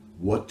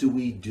what do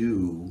we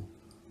do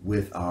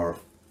with our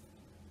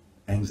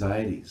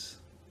anxieties,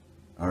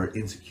 our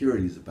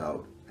insecurities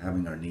about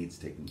having our needs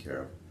taken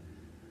care of,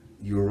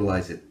 you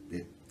realize it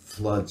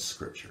floods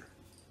Scripture.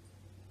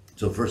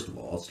 So first of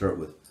all, I'll start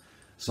with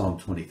Psalm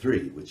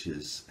 23, which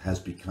has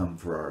become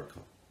for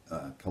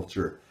our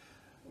culture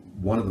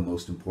one of the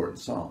most important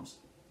psalms.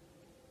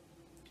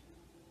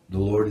 The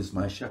Lord is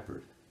my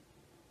shepherd.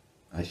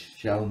 I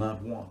shall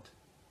not want.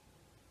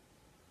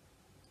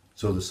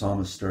 So the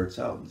psalmist starts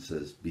out and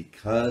says,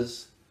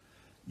 because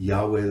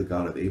Yahweh, the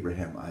God of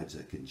Abraham,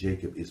 Isaac, and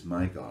Jacob, is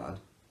my God,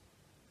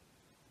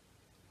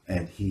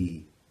 and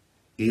he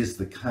is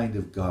the kind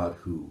of God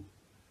who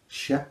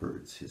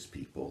shepherds his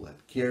people,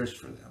 that cares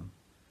for them,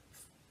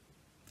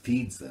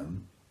 feeds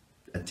them,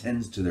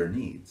 attends to their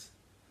needs,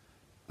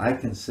 I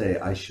can say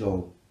I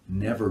shall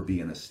never be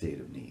in a state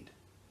of need.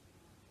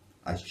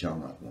 I shall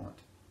not want.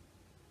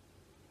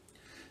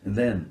 And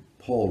then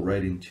Paul,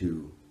 writing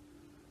to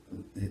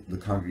the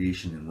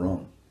congregation in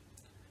Rome,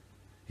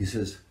 he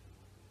says,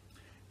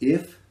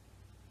 if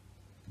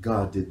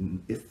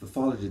the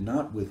Father did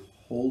not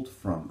withhold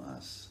from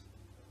us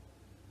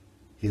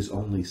his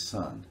only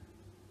Son,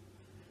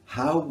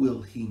 how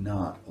will he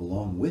not,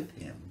 along with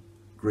him,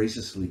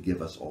 graciously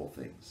give us all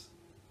things?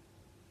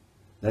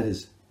 That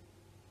is,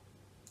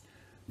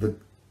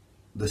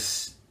 the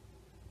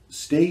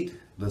state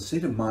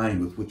of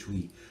mind with which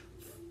we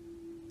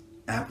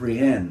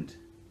apprehend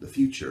the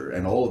future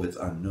and all of its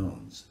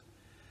unknowns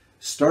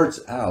starts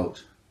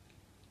out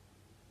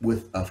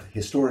with a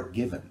historic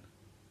given.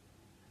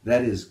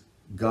 That is,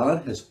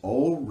 God has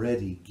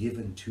already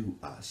given to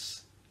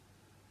us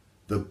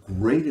the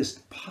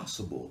greatest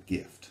possible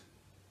gift.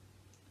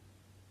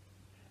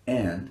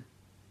 And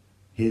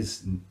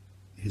his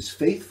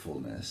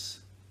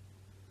faithfulness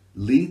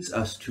leads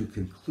us to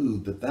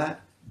conclude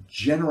that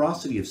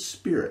generosity of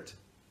spirit,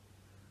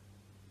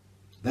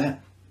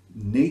 that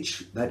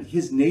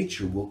his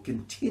nature will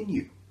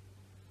continue.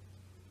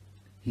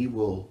 He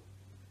will,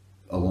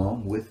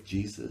 along with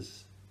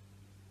Jesus,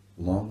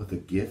 along with the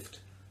gift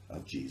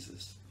of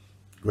Jesus,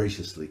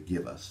 graciously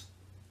give us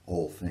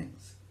all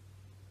things.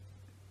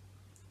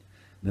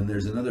 Then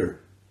there's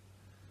another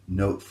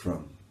note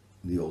from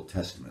the Old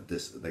Testament,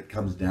 that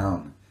comes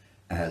down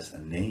as a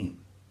name,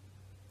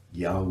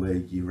 Yahweh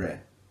Yireh,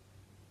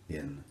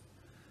 in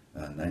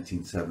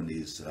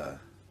 1970s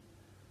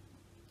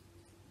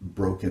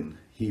broken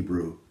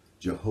Hebrew,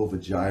 Jehovah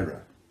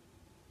Jireh,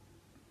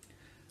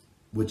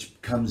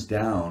 which comes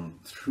down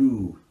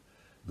through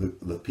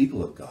the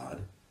people of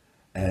God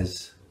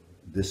as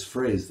this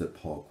phrase that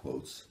Paul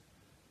quotes,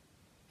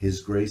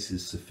 his grace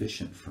is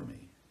sufficient for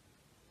me.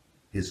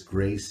 His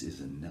grace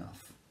is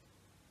enough.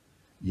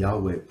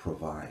 Yahweh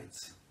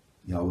provides.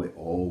 Yahweh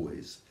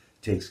always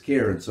takes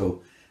care. And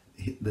so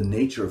the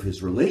nature of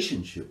his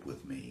relationship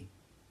with me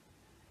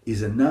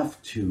is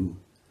enough to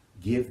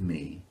give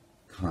me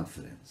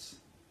confidence.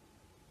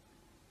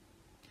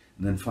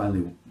 And then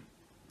finally,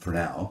 for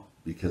now,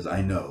 because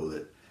I know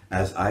that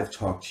as I've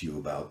talked to you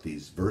about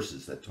these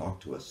verses that talk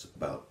to us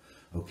about,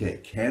 okay,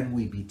 can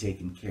we be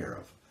taken care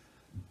of?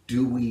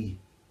 Do we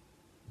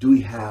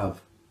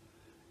have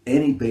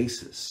any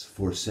basis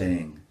for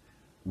saying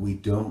we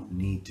don't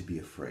need to be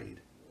afraid?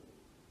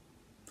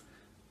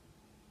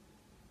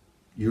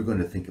 You're going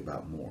to think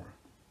about more.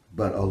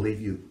 But I'll leave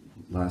you,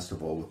 last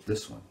of all, with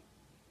this one.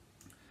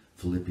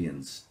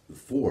 Philippians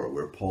 4,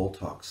 where Paul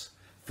talks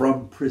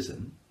from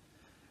prison,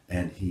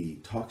 and he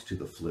talks to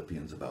the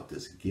Philippians about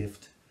this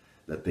gift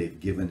that they've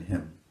given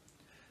him.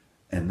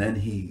 And then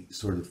he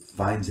sort of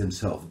finds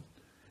himself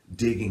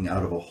digging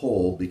out of a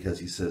hole, because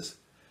he says,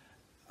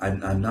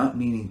 I'm not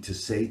meaning to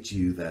say to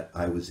you that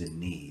I was in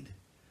need.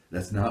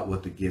 That's not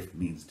what the gift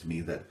means to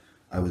me, that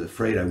I was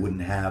afraid I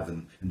wouldn't have,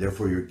 and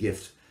therefore your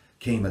gift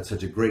came at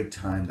such a great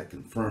time that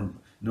confirmed.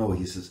 No,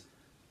 he says,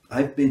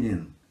 I've been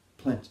in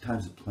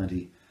times of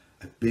plenty.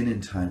 I've been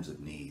in times of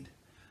need.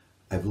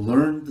 I've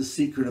learned the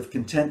secret of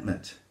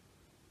contentment.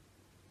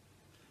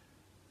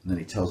 And then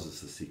he tells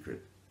us the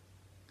secret.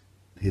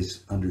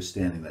 His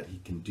understanding that he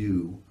can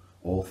do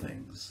all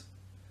things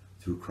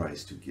through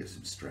Christ who gives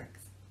him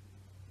strength.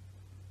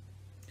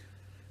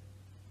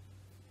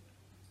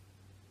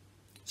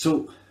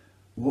 So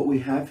what we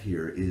have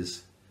here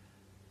is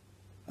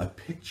a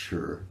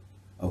picture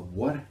of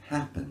what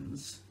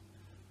happens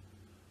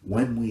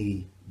when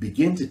we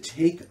begin to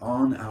take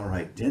on our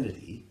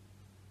identity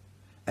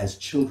as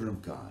children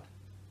of God.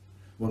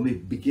 When we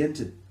begin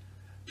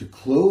to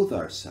clothe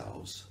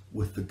ourselves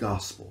with the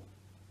gospel.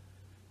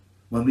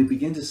 When we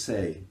begin to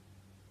say,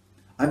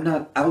 I'm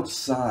not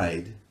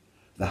outside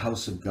the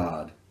house of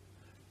God,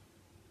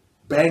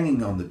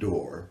 banging on the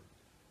door,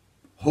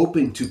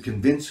 hoping to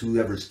convince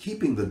whoever's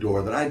keeping the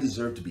door that I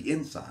deserve to be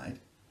inside.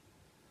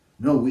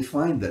 No, we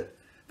find that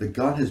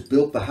God has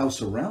built the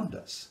house around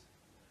us,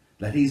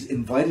 that he's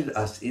invited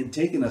us in,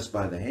 taken us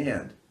by the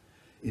hand,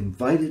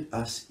 invited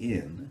us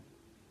in,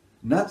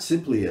 not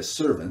simply as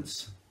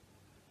servants.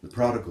 The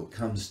prodigal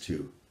comes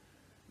to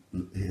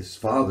his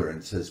father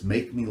and says,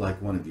 make me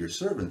like one of your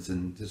servants.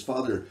 And his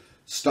father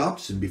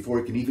stops him before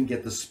he can even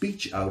get the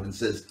speech out and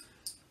says,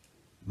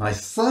 my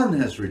son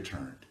has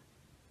returned.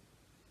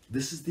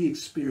 This is the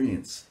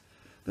experience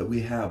that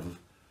we have,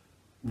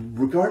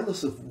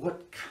 regardless of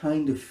what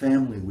kind of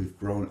family we've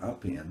grown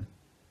up in.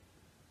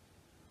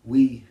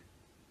 We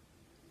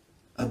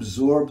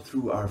absorb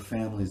through our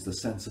families the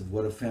sense of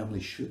what a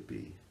family should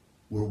be.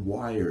 We're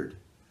wired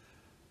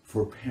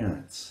for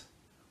parents.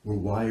 We're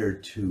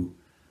wired to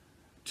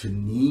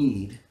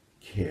need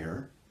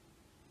care.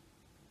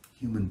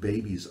 Human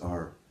babies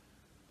are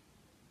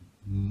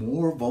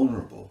more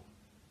vulnerable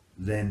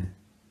than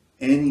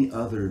any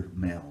other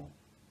mammal.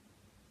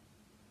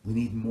 We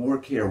need more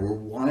care. We're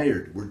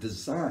wired, we're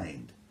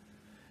designed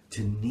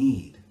to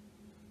need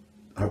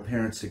our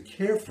parents to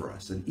care for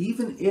us. And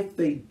even if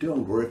they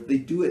don't, or if they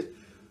do it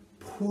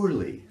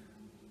poorly,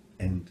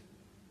 and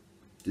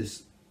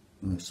just,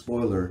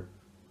 spoiler,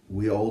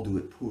 we all do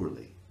it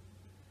poorly.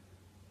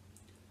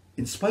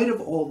 In spite of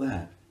all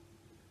that,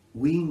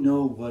 we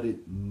know what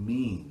it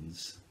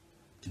means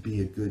to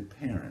be a good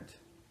parent.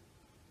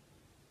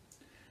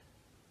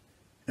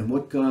 And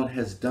what God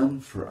has done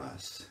for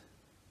us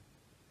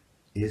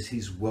is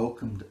he's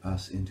welcomed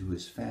us into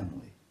his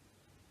family.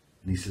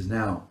 And he says,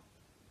 now,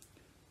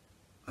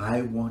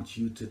 I want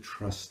you to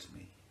trust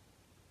me.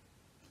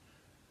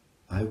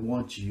 I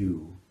want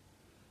you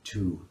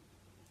to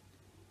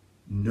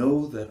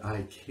know that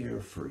I care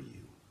for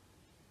you.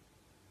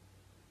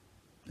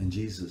 And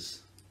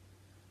Jesus,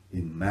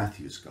 in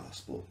Matthew's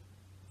gospel,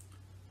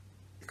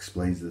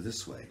 explains it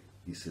this way.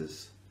 He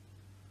says,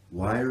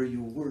 why are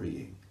you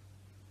worrying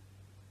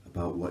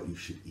about what you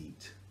should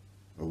eat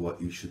or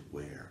what you should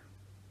wear?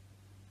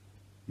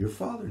 Your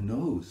Father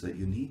knows that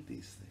you need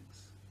these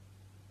things.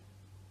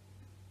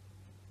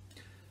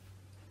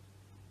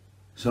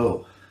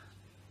 So,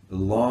 the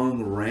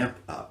long ramp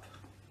up,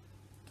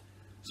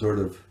 sort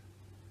of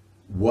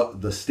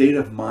what the state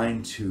of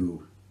mind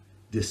to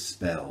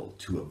dispel,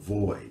 to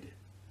avoid,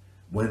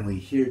 when we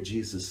hear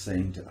Jesus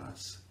saying to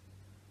us,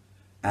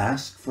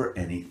 ask for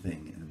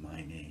anything in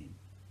my name.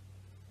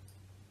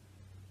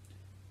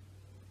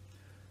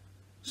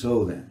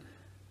 So then,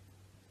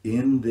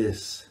 in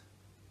this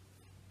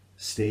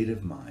state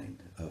of mind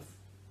of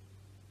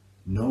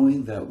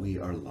knowing that we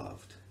are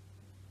loved,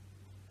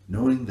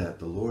 knowing that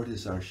the Lord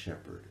is our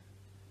shepherd,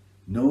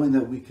 knowing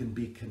that we can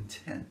be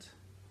content,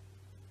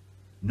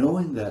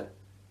 knowing that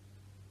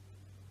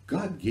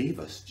God gave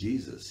us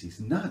Jesus. He's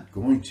not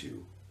going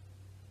to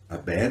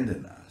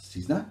abandon us.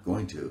 He's not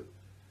going to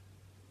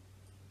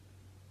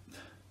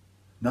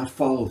not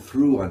follow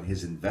through on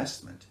his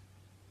investment.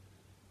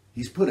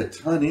 He's put a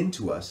ton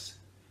into us.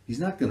 He's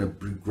not going to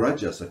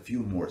begrudge us a few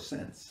more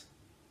cents.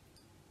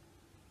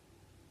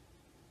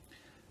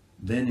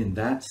 Then in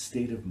that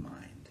state of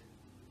mind,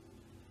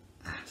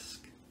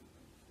 ask.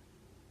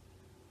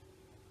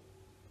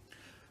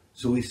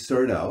 So we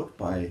start out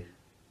by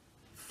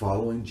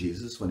following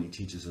Jesus when he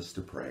teaches us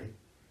to pray.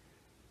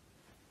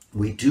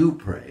 We do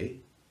pray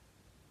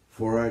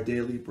for our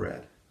daily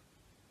bread.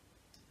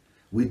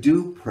 We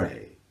do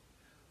pray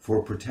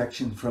for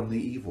protection from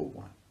the evil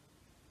one.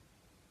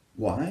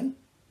 Why?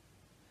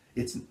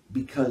 It's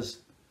because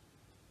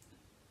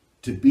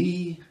to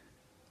be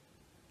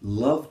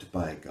loved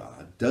by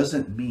God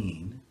doesn't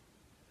mean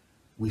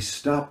we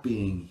stop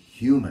being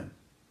human.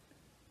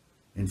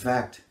 In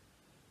fact,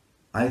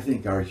 I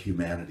think our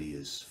humanity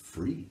is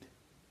freed.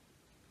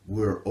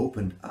 We're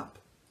opened up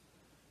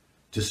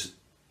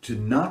to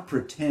not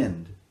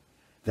pretend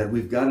that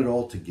we've got it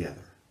all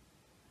together,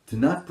 to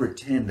not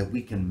pretend that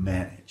we can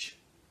manage,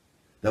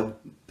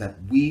 that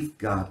we've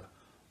got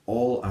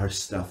all our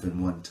stuff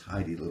in one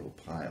tidy little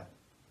pile.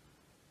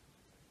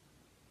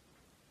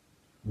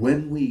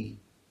 When we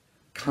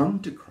come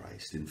to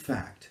Christ, in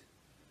fact,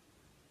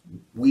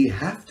 we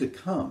have to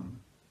come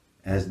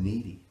as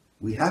needy.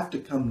 We have to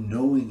come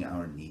knowing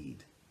our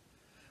need.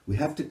 We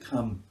have to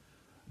come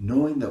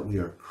knowing that we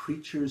are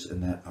creatures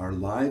and that our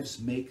lives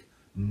make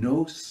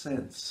no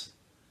sense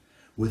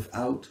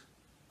without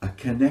a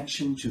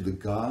connection to the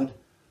God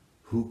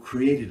who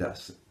created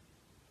us,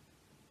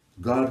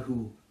 God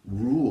who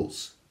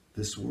rules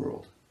this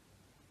world.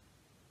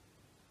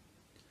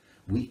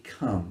 We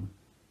come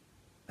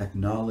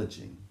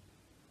acknowledging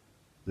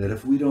that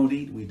if we don't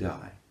eat, we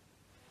die.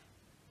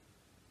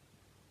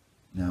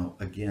 Now,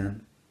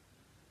 again,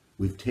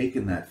 we've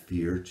taken that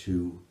fear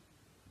to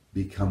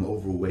become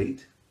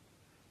overweight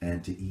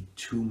and to eat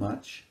too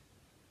much,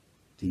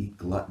 to eat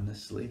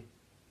gluttonously.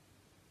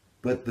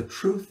 But the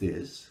truth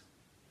is,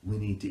 we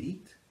need to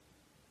eat.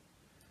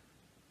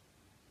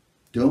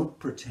 Don't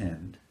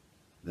pretend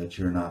that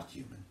you're not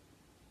human.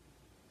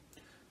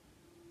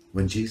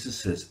 When Jesus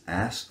says,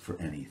 ask for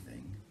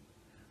anything,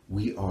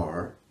 we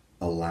are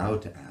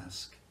allowed to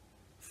ask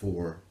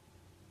for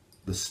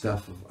the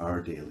stuff of our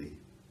daily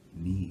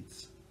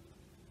needs.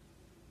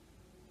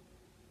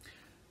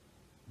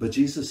 But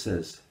Jesus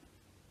says,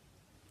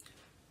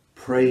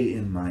 pray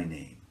in my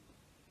name.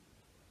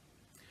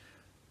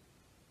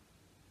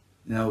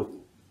 Now,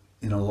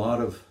 in a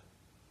lot of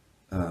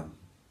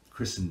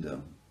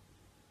Christendom,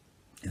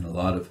 in a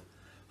lot of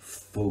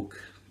folk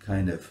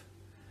kind of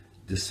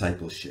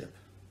discipleship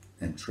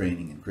and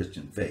training in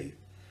Christian faith,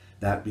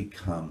 that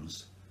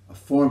becomes a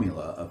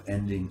formula of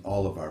ending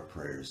all of our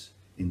prayers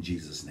in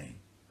Jesus' name.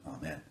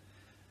 Amen.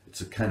 It's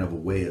a kind of a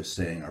way of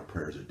saying our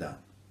prayers are done.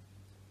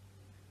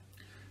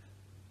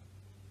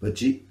 But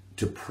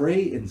to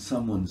pray in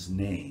someone's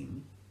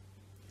name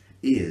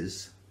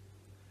is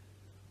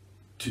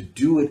to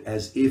do it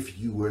as if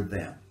you were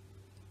them.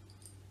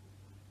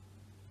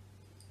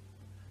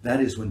 That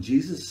is, when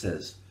Jesus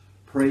says,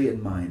 pray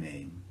in my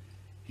name,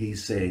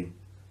 he's saying,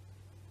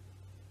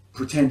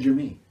 pretend you're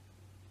me.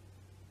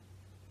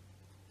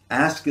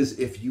 Ask as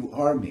if you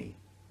are me.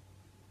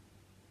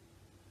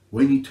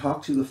 When you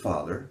talk to the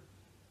Father,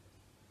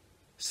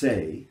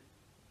 say,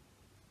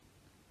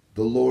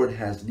 the Lord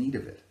has need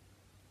of it.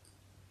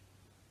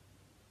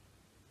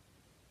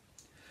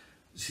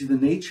 See, the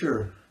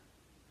nature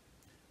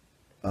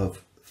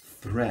of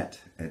threat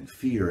and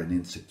fear and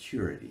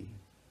insecurity,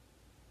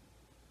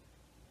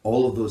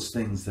 all of those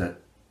things that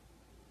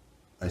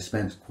I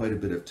spent quite a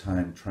bit of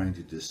time trying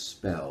to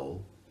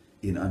dispel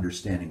in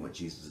understanding what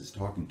Jesus is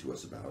talking to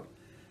us about,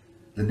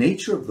 the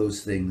nature of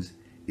those things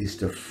is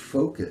to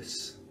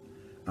focus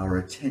our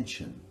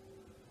attention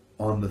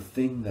on the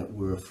thing that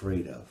we're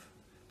afraid of.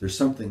 There's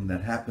something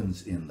that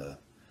happens in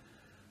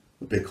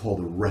what they call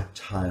the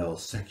reptile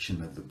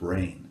section of the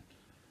brain,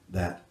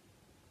 that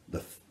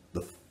the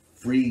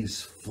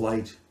freeze,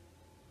 flight,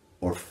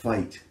 or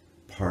fight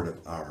part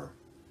of our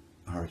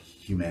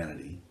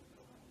humanity,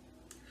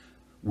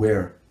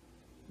 where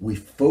we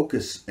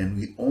focus and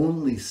we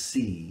only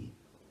see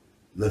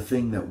the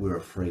thing that we're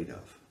afraid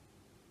of.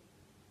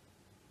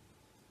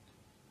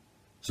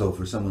 So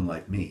for someone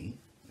like me,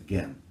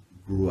 again,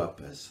 grew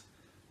up as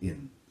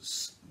in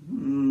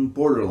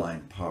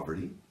borderline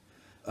poverty,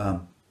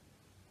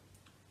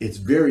 it's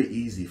very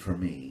easy for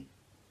me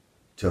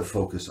to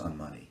focus on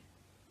money.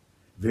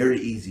 Very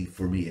easy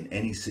for me in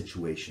any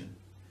situation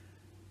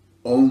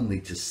only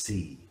to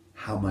see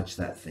how much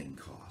that thing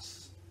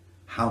costs,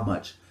 how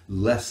much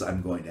less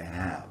I'm going to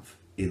have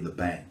in the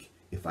bank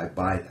if I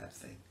buy that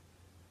thing.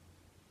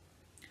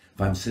 If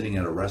I'm sitting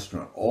at a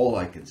restaurant, all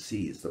I can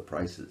see is the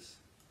prices.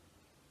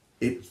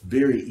 It's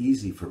very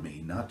easy for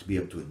me not to be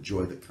able to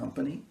enjoy the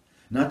company,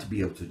 not to be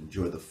able to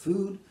enjoy the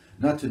food,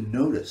 not to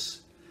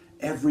notice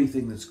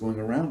everything that's going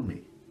around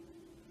me.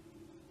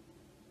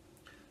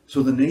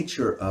 So the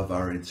nature of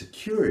our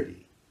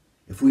insecurity,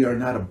 if we are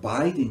not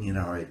abiding in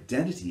our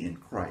identity in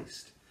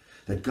Christ,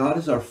 that God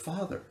is our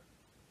Father,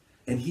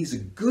 and He's a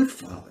good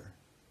Father,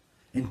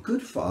 and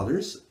good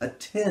fathers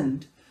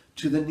attend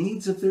to the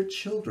needs of their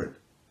children.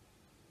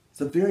 It's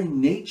the very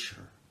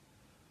nature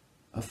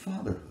of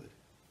fatherhood.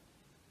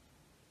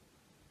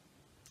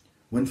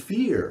 When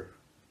fear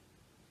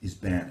is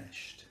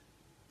banished,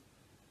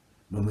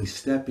 when we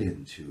step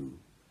into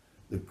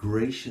the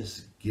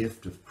gracious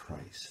gift of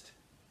Christ,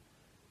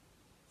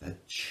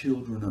 that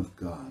children of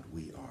God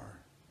we are,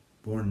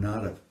 born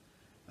not of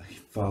a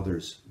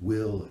father's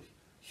will, a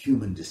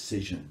human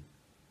decision,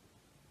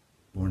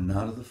 born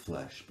not of the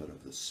flesh, but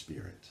of the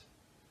Spirit.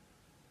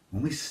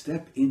 When we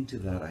step into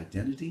that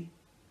identity,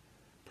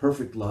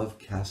 perfect love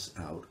casts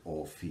out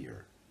all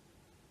fear.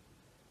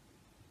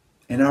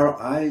 And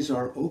our eyes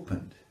are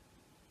opened.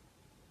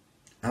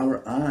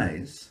 Our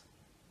eyes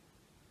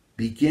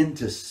begin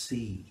to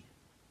see.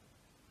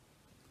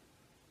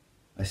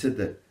 I said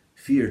that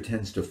fear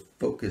tends to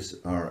focus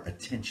our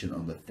attention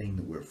on the thing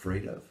that we're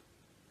afraid of.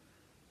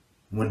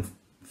 When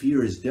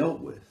fear is dealt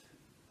with,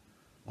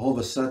 all of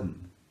a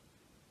sudden,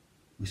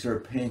 we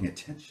start paying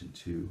attention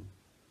to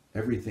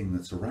everything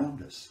that's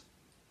around us.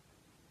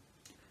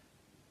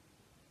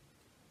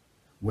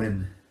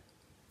 When,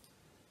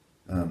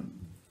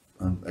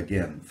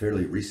 again,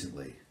 fairly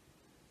recently,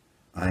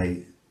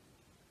 I,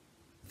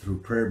 through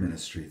prayer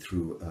ministry,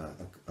 through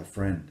a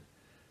friend,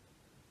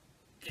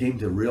 came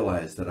to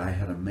realize that I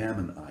had a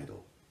mammon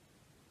idol.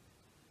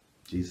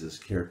 Jesus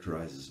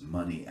characterizes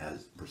money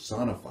as,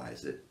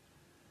 personifies it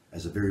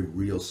as a very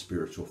real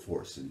spiritual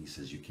force. And he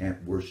says you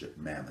can't worship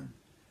mammon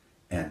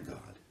and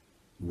God.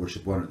 You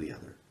worship one or the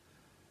other.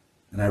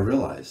 And I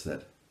realized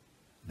that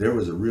there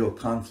was a real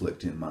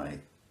conflict in my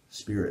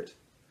spirit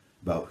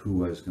about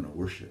who I was going to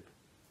worship.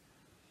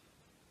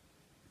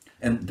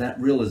 And that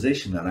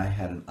realization that I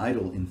had an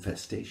idol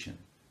infestation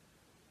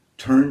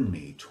turned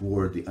me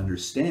toward the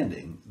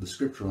understanding, the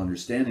scriptural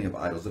understanding of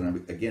idols.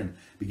 And I again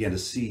began to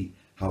see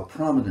how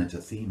prominent a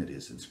theme it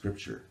is in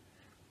Scripture.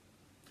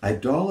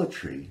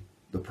 Idolatry,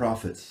 the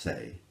prophets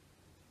say,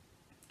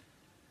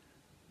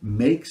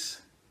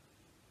 makes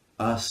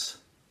us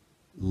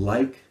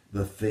like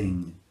the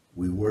thing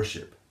we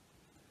worship.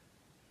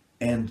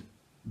 And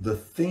the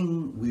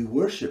thing we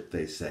worship,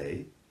 they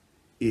say,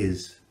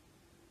 is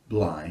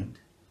blind,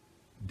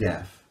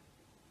 deaf,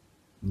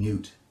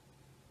 mute.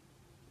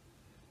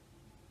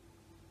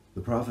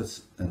 The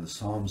prophets and the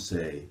Psalms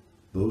say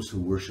those who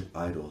worship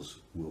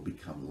idols will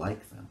become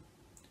like them.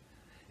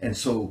 And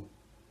so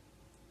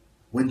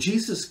when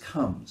Jesus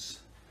comes,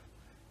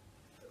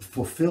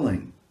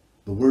 fulfilling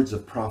the words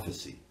of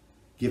prophecy,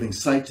 giving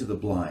sight to the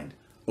blind,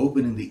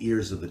 opening the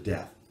ears of the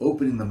deaf,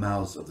 opening the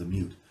mouths of the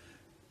mute,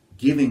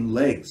 giving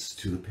legs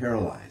to the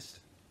paralyzed,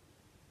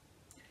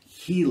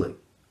 healing,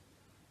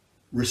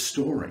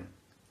 restoring,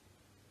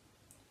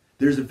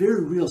 there's a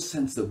very real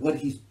sense that what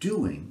he's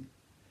doing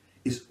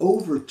is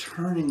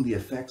overturning the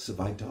effects of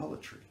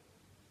idolatry.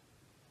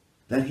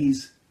 That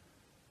he's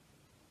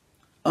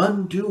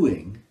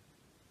undoing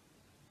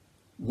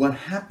what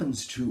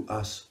happens to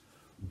us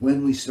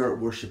when we start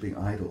worshiping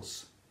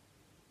idols,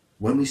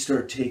 when we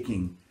start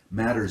taking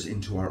matters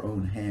into our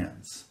own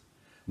hands,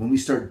 when we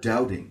start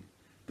doubting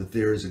that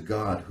there is a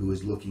God who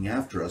is looking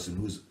after us and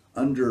who's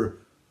under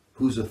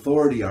whose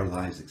authority our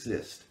lives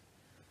exist.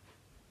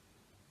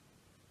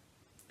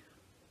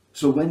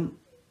 So when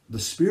the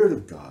Spirit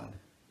of God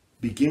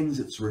begins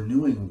its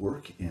renewing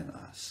work in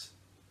us,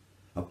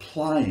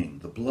 applying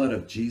the blood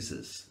of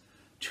Jesus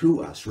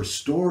to us,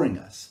 restoring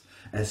us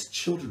as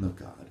children of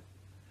God,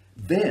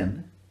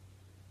 then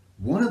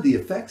one of the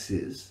effects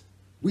is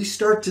we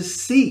start to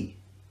see.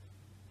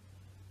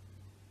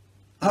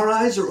 Our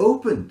eyes are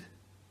opened.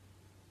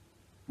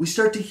 We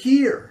start to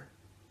hear.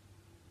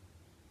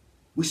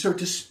 We start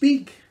to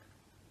speak.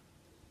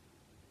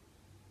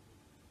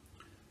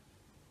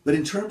 But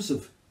in terms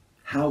of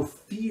how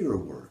fear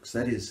works,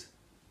 that is,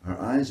 our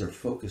eyes are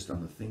focused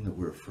on the thing that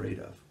we're afraid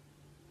of.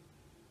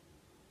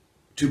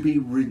 To be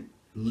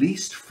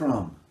released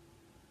from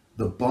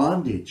the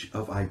bondage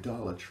of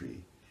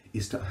idolatry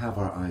is to have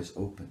our eyes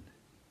opened.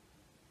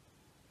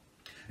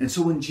 And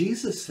so when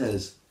Jesus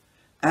says,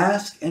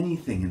 ask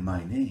anything in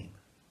my name,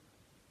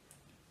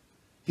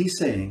 he's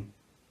saying,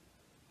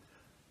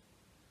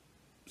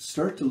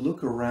 start to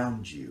look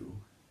around you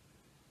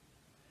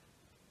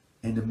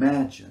and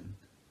imagine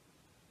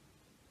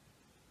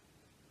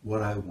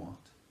what I want.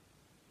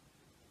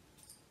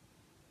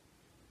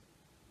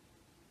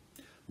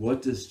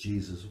 What does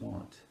Jesus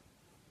want?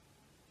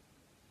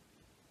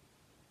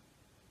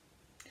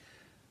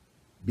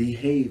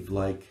 Behave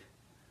like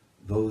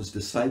those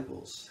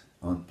disciples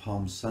on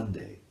Palm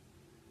Sunday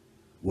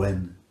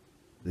when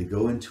they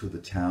go into the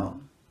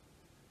town.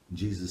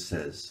 Jesus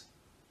says,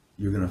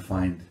 you're going to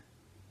find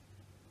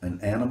an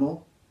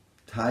animal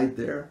tied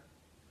there.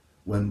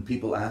 When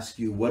people ask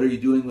you, what are you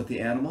doing with the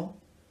animal?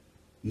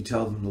 You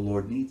tell them the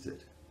Lord needs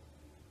it.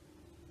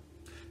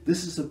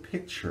 This is a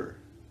picture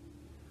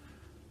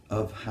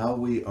of how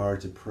we are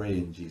to pray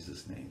in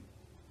Jesus' name.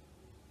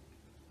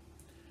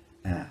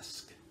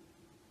 Ask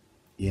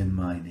in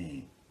my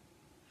name.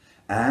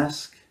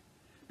 Ask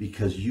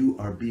because you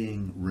are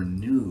being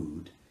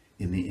renewed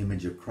in the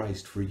image of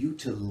Christ. For you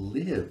to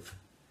live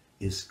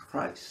is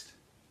Christ.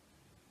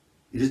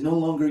 It is no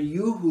longer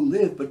you who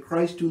live, but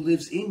Christ who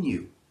lives in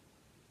you.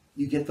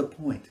 You get the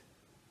point.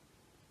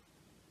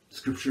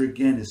 Scripture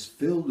again is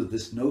filled with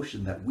this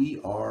notion that we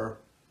are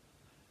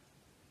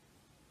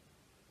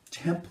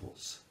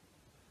temples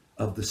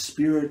of the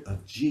Spirit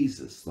of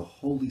Jesus, the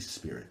Holy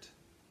Spirit.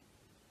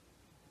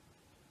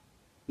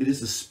 It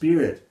is the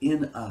Spirit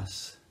in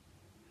us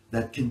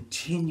that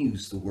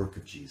continues the work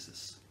of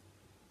Jesus.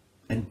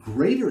 And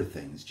greater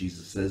things,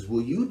 Jesus says,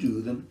 will you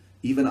do than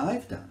even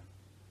I've done.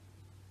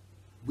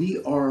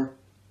 We are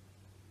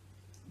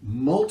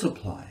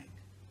multiplying.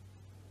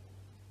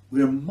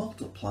 We are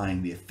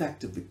multiplying the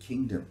effect of the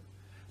kingdom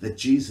that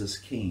Jesus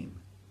came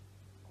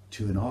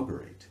to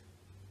inaugurate.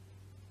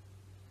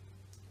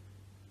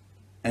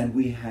 And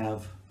we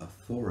have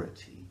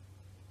authority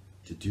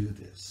to do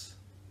this.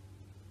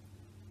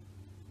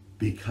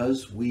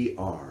 Because we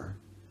are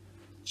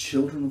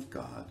children of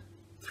God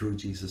through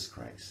Jesus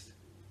Christ,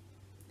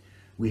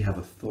 we have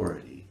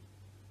authority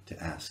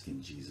to ask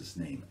in Jesus'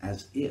 name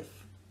as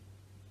if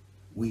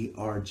we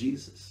are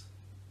Jesus.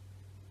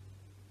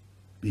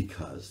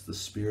 Because the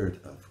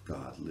Spirit of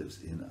God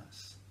lives in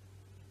us.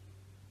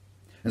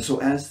 And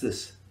so as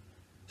this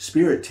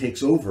Spirit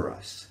takes over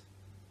us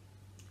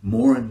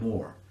more and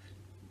more,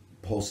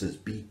 Paul says,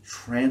 be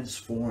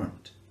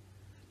transformed.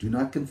 Do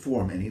not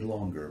conform any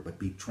longer, but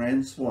be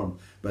transformed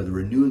by the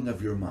renewing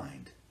of your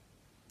mind.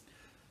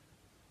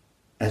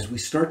 As we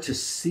start to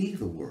see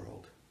the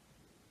world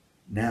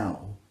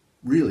now,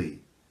 really,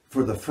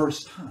 for the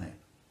first time,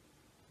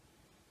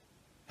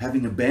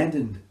 having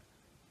abandoned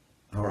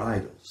our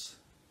idols,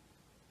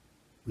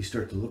 we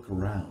start to look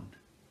around.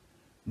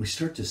 We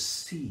start to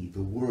see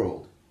the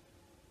world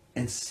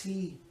and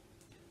see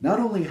not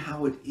only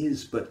how it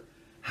is, but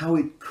how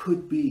it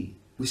could be.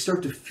 We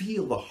start to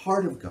feel the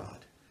heart of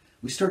God.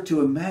 We start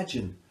to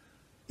imagine,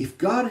 if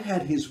God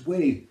had his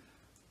way,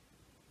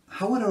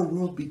 how would our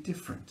world be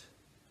different?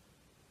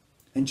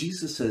 And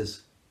Jesus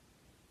says,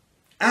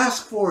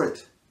 ask for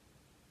it.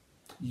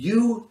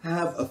 You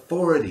have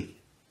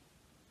authority.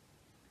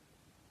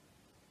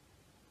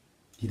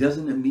 He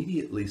doesn't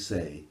immediately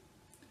say,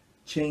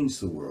 change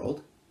the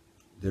world.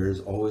 There is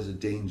always a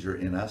danger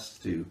in us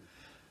to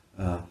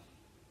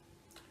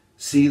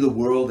see the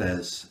world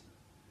as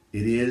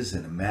it is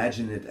and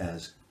imagine it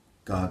as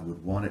God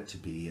would want it to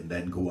be and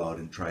then go out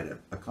and try to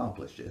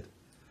accomplish it.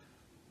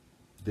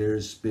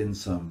 There's been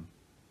some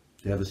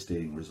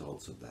devastating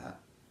results of that.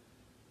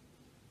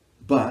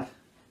 But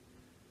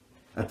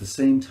at the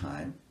same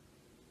time,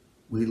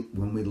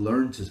 when we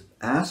learn to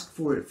ask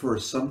for it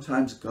first,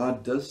 sometimes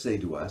God does say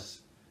to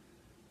us,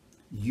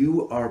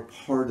 you are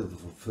part of the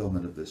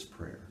fulfillment of this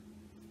prayer.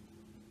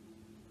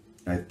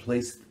 I've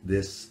placed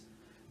this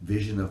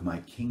vision of my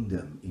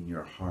kingdom in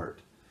your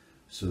heart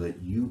so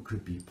that you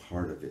could be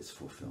part of its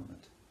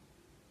fulfillment.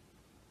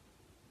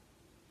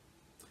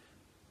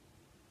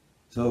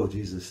 So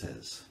Jesus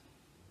says,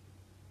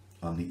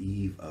 on the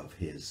eve of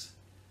his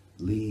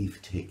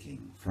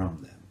leave-taking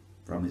from them,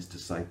 from his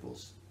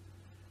disciples,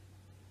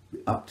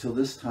 up till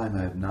this time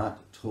I have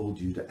not told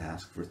you to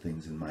ask for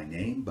things in my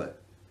name,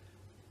 but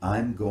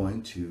I'm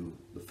going to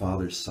the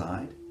Father's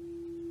side.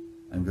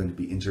 I'm going to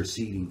be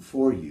interceding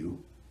for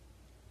you.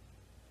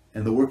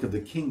 And the work of the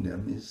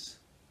kingdom is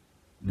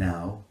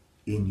now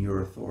in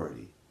your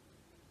authority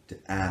to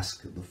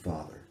ask the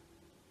Father.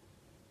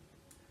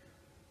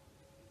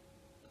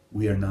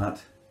 We are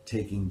not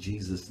taking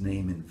Jesus'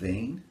 name in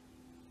vain.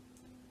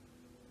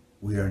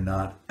 We are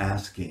not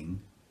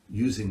asking,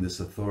 using this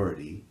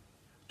authority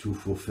to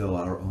fulfill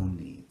our own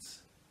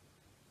needs.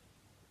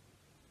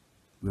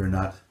 We are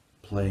not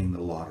playing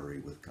the lottery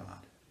with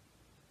God.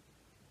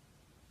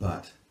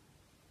 But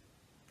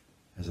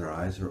as our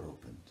eyes are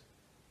opened,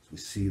 as we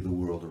see the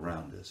world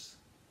around us,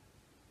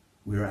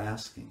 we are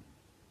asking,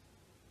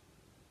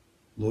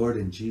 Lord,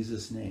 in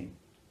Jesus' name,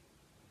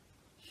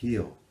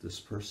 heal this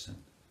person.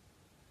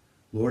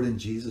 Lord, in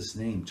Jesus'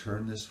 name,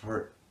 turn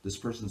this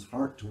person's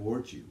heart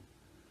towards you.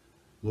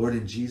 Lord,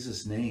 in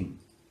Jesus' name,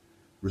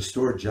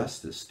 restore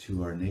justice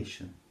to our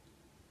nation.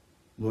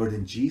 Lord,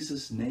 in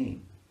Jesus'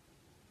 name,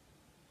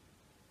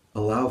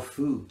 allow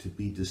food to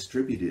be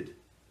distributed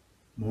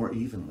more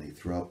evenly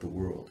throughout the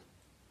world.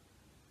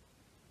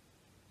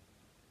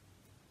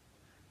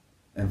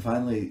 And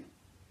finally,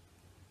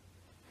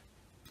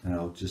 and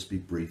I'll just be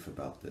brief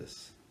about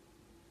this,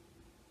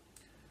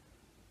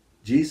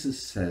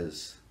 Jesus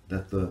says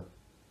that the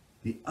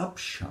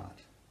upshot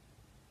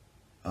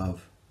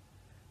of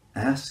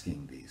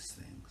asking these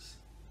things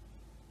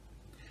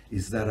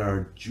is that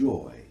our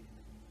joy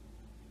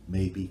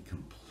may be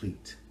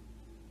complete,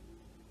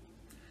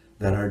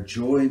 that our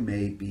joy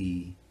may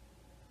be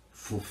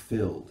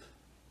fulfilled.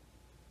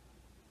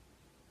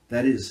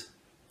 That is,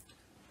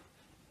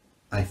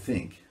 I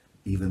think,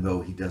 even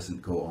though he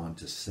doesn't go on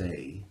to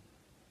say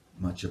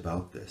much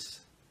about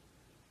this,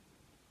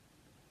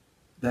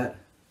 that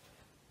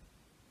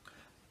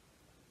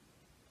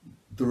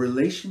the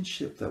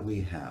relationship that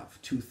we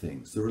have, two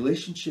things, the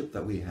relationship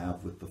that we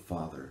have with the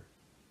Father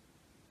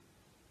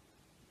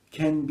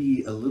can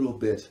be a little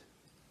bit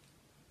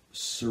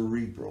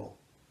cerebral.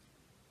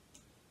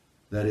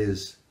 That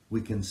is, we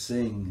can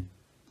sing,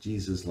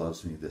 Jesus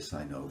loves me, this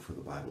I know, for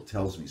the Bible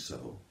tells me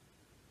so.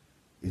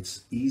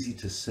 It's easy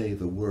to say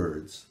the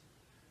words,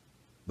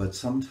 but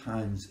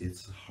sometimes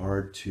it's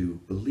hard to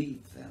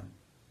believe them,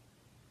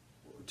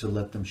 to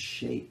let them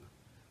shape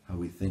how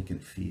we think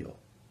and feel.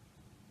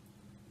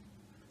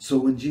 So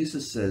when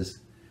Jesus says,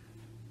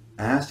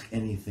 ask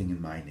anything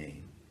in my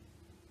name,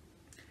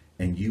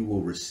 and you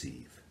will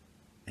receive,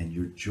 and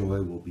your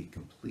joy will be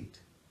complete.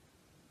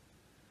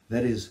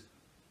 That is,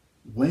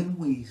 when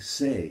we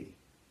say,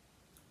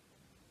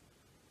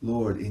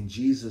 Lord, in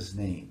Jesus'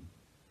 name,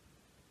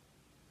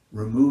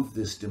 remove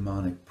this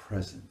demonic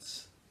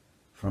presence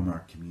from our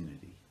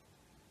community,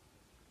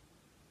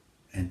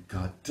 and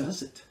God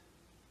does it,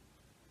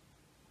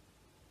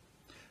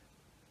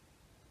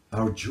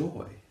 our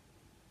joy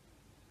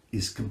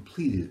is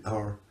completed.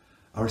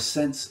 Our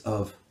sense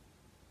of,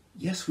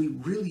 yes, we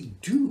really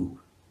do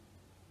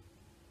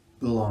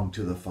belong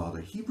to the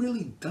Father. He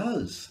really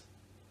does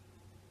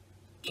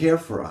care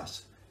for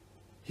us.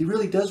 He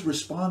really does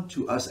respond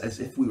to us as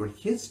if we were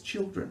his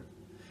children.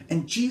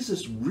 And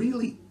Jesus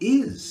really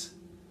is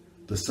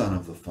the Son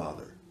of the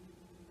Father.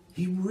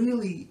 He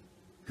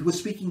was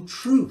speaking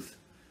truth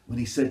when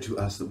he said to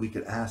us that we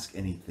could ask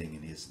anything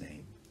in his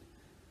name.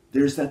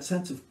 There's that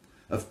sense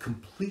of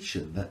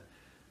completion, that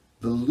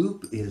the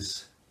loop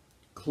is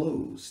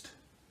closed.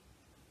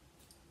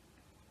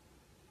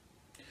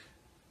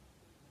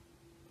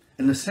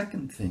 And the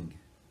second thing,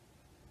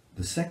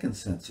 the second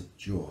sense of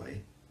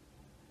joy,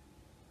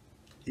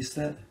 is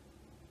that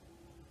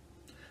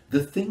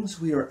the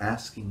things we are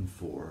asking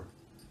for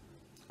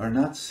are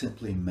not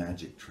simply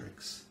magic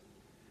tricks.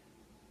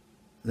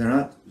 They're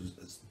not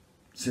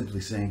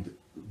simply saying,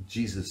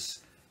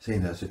 Jesus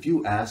saying to us, if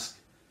you ask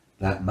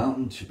that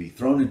mountain to be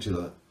thrown into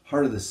the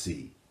heart of the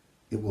sea,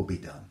 it will be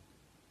done.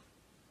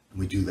 And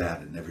we do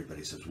that and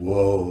everybody says,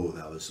 whoa,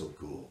 that was so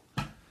cool.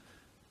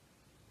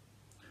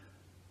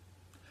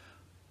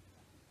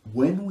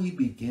 When we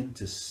begin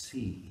to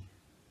see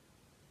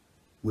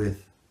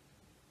with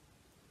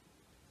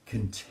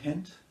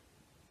content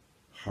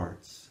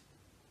hearts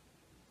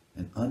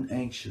and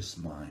unanxious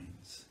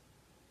minds,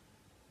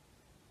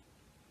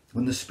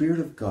 when the Spirit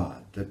of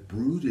God that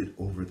brooded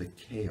over the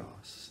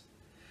chaos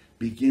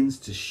begins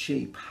to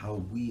shape how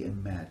we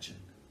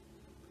imagine,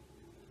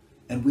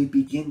 and we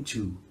begin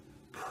to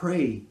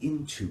pray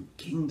into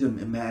kingdom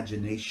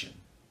imagination,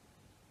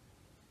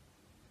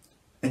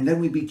 and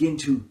then we begin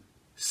to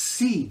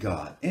see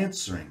God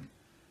answering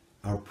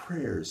our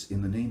prayers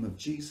in the name of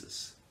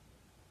Jesus.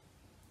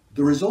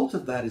 The result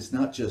of that is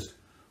not just,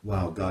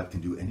 wow, God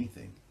can do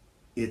anything.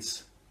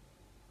 It's,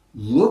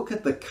 look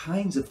at the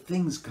kinds of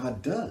things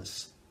God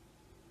does.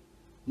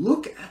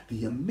 Look at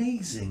the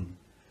amazing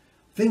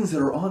things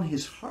that are on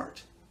his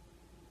heart,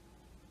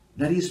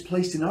 that he has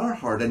placed in our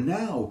heart. And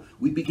now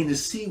we begin to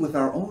see with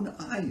our own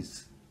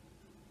eyes.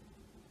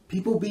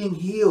 People being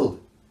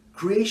healed,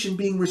 creation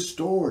being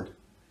restored,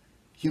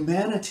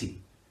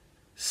 humanity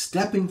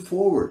stepping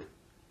forward.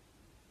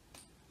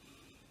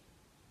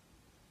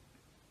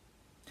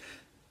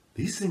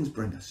 These things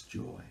bring us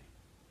joy.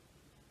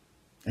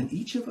 And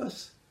each of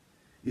us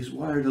is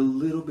wired a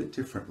little bit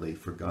differently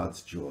for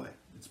God's joy.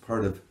 It's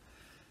part of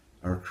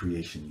our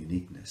creation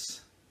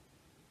uniqueness.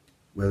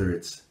 Whether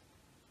it's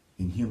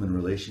in human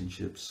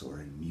relationships or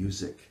in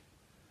music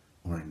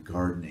or in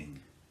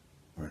gardening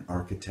or in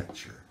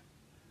architecture,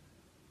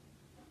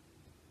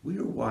 we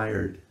are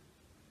wired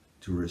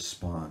to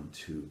respond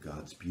to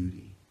God's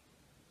beauty.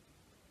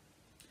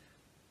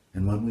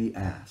 And when we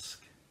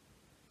ask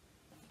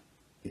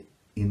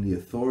in the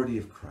authority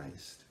of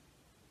Christ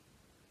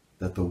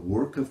that the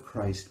work of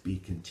Christ be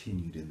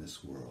continued in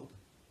this world,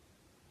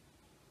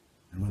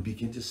 and we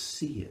begin to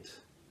see it,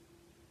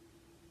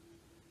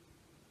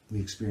 we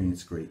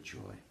experience great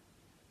joy.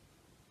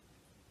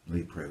 Will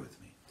you pray with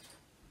me?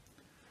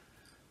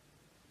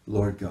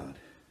 Lord God,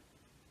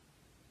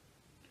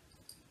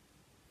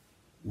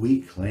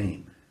 we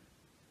claim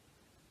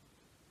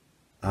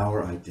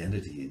our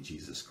identity in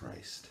Jesus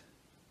Christ.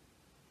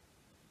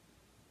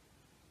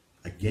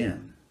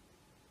 Again,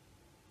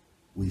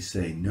 we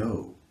say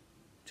no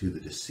to the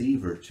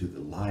deceiver, to the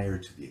liar,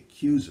 to the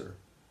accuser,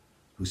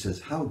 who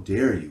says, how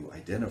dare you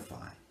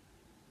identify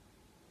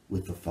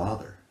with the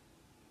Father?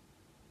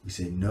 We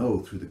say no,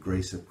 through the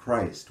grace of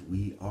Christ,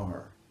 we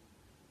are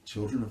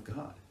children of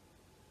God,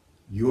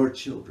 your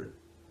children.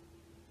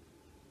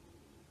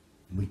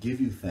 And we give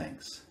you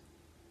thanks.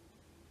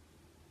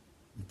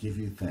 We give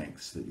you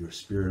thanks that your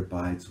Spirit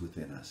abides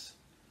within us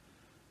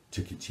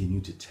to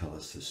continue to tell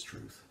us this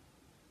truth.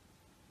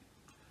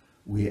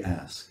 We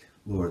ask,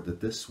 Lord, that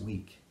this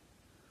week,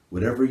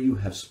 whatever you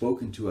have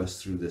spoken to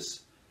us through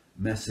this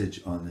message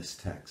on this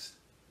text,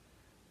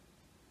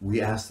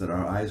 we ask that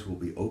our eyes will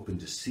be open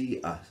to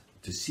see us,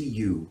 to see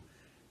you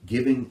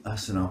giving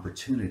us an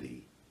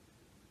opportunity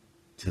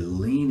to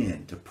lean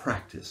in, to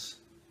practice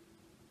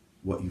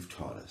what you've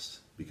taught us,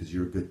 because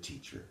you're a good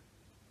teacher.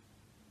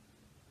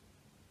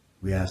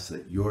 We ask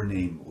that your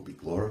name will be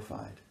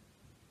glorified.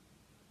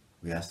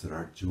 We ask that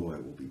our joy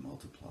will be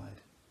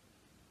multiplied.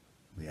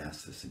 We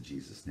ask this in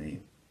Jesus'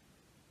 name.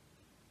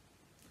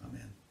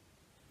 Amen.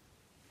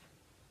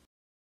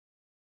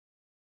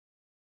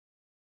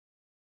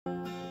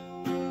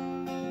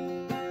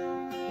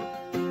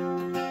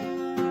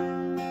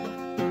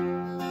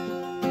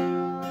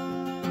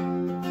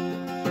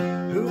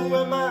 Who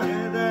am I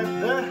that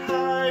the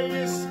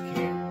highest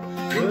king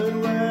would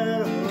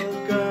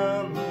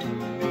welcome me?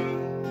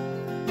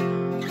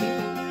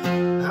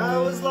 I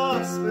was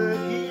lost, but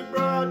he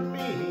brought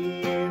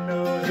me in.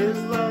 Oh, his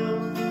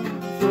love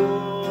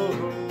for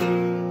me.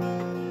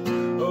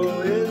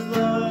 Oh, his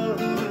love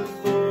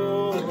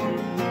for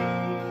me.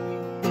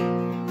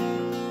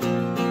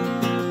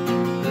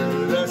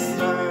 Who the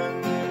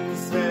Son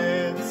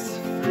sets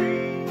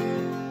free.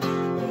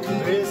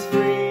 Oh, is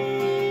free.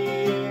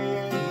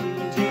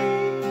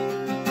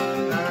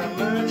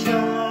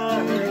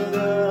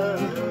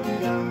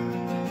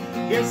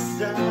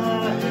 Yes, I am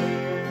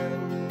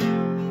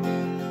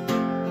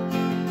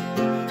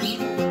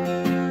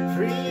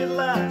free at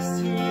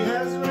last.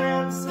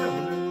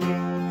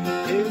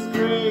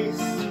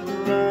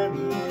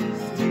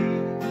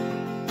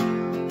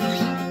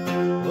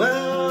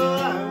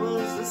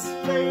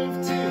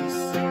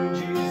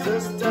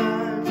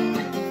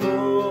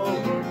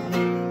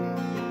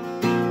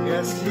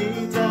 Yes,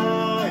 he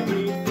died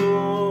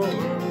for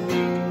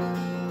me.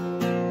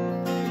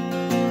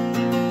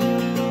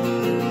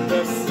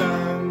 The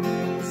Son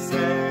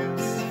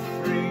sets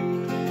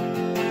free.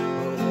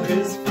 Hope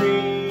is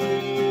free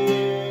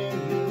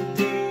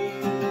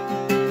indeed.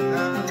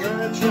 I'm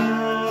a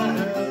child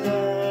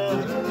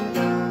of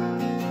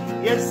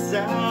God. Yes,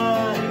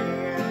 I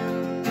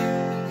am.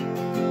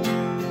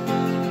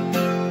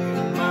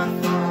 In my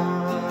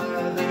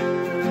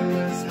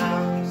Father's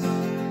house,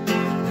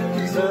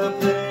 there's a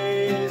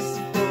place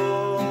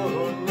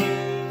for me.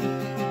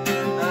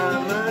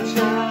 I'm a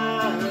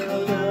child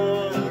of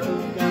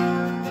God.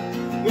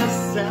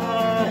 Yes, I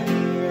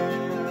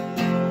am.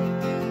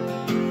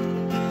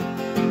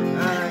 I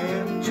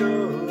am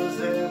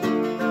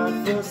chosen, not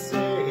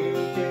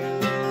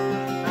forsaken.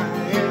 I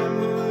am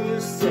who you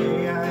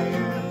say I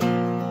am.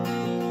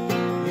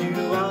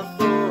 You are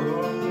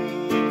for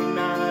me,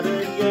 not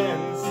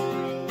against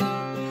me.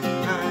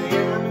 I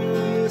am who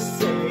you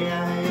say I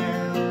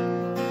am.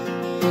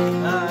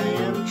 I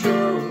am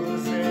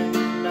chosen,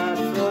 not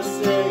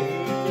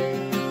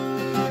forsaken.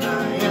 I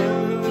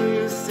am who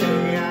you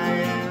say I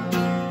am.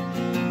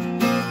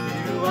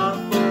 You are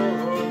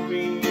for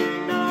me,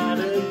 not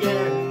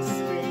against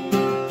me.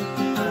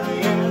 I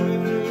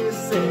am who you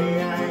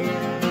say I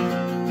am.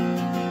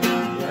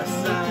 Yes,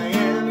 I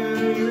am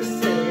who you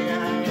say I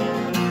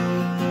am.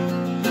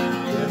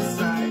 Yes,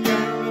 I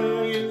am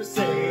who you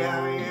say I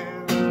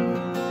am.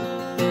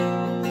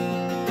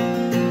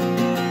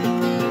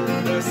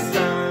 The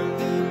Son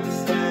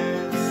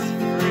sets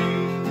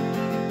free,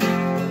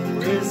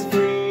 who is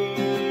free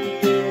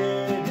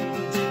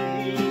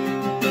indeed.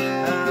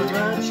 I'm a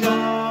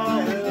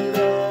child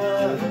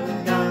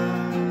of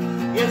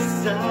God.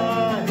 Yes, I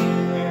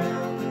am.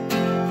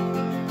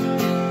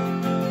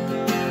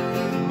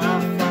 In my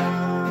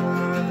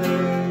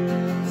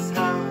Father's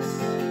house,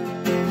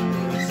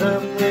 there's a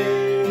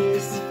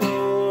place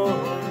for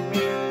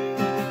me.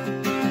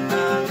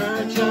 I'm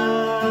a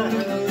child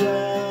of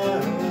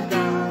God.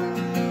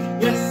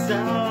 Yes,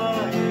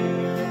 I am.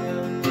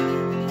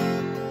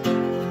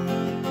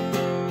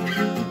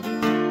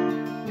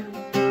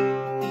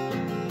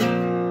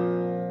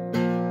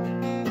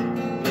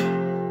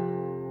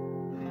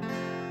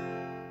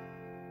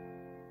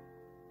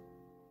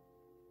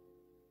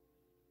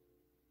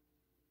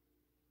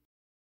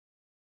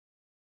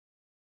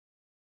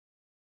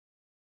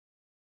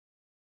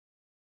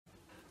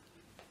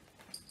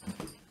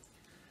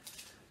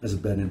 As a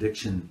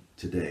benediction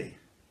today,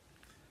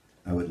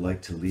 I would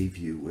like to leave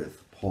you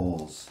with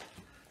Paul's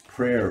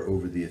prayer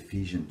over the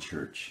Ephesian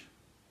church.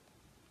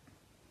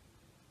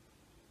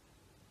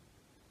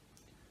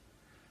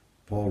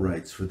 Paul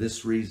writes, "For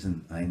this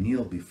reason I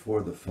kneel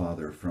before the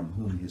Father, from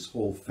whom his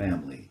whole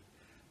family,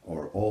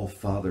 or all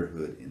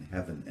fatherhood in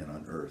heaven and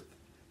on earth,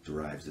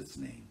 derives its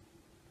name.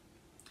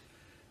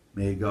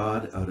 May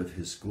God, out of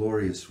his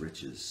glorious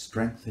riches,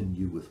 strengthen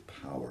you with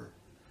power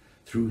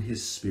through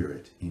his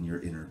Spirit in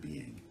your inner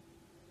being.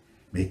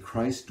 May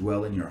Christ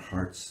dwell in your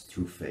hearts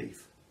through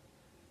faith.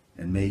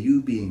 And may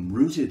you, being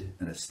rooted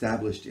and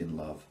established in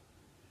love,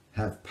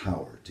 have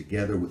power,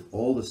 together with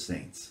all the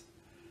saints,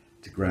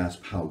 to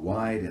grasp how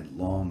wide and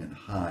long and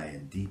high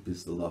and deep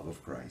is the love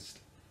of Christ.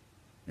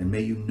 And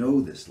may you know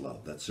this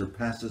love that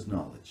surpasses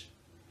knowledge.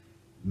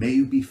 May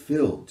you be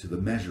filled to the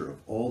measure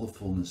of all the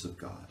fullness of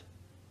God."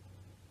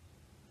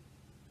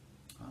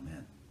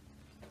 Amen.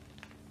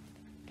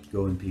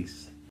 Go in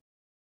peace.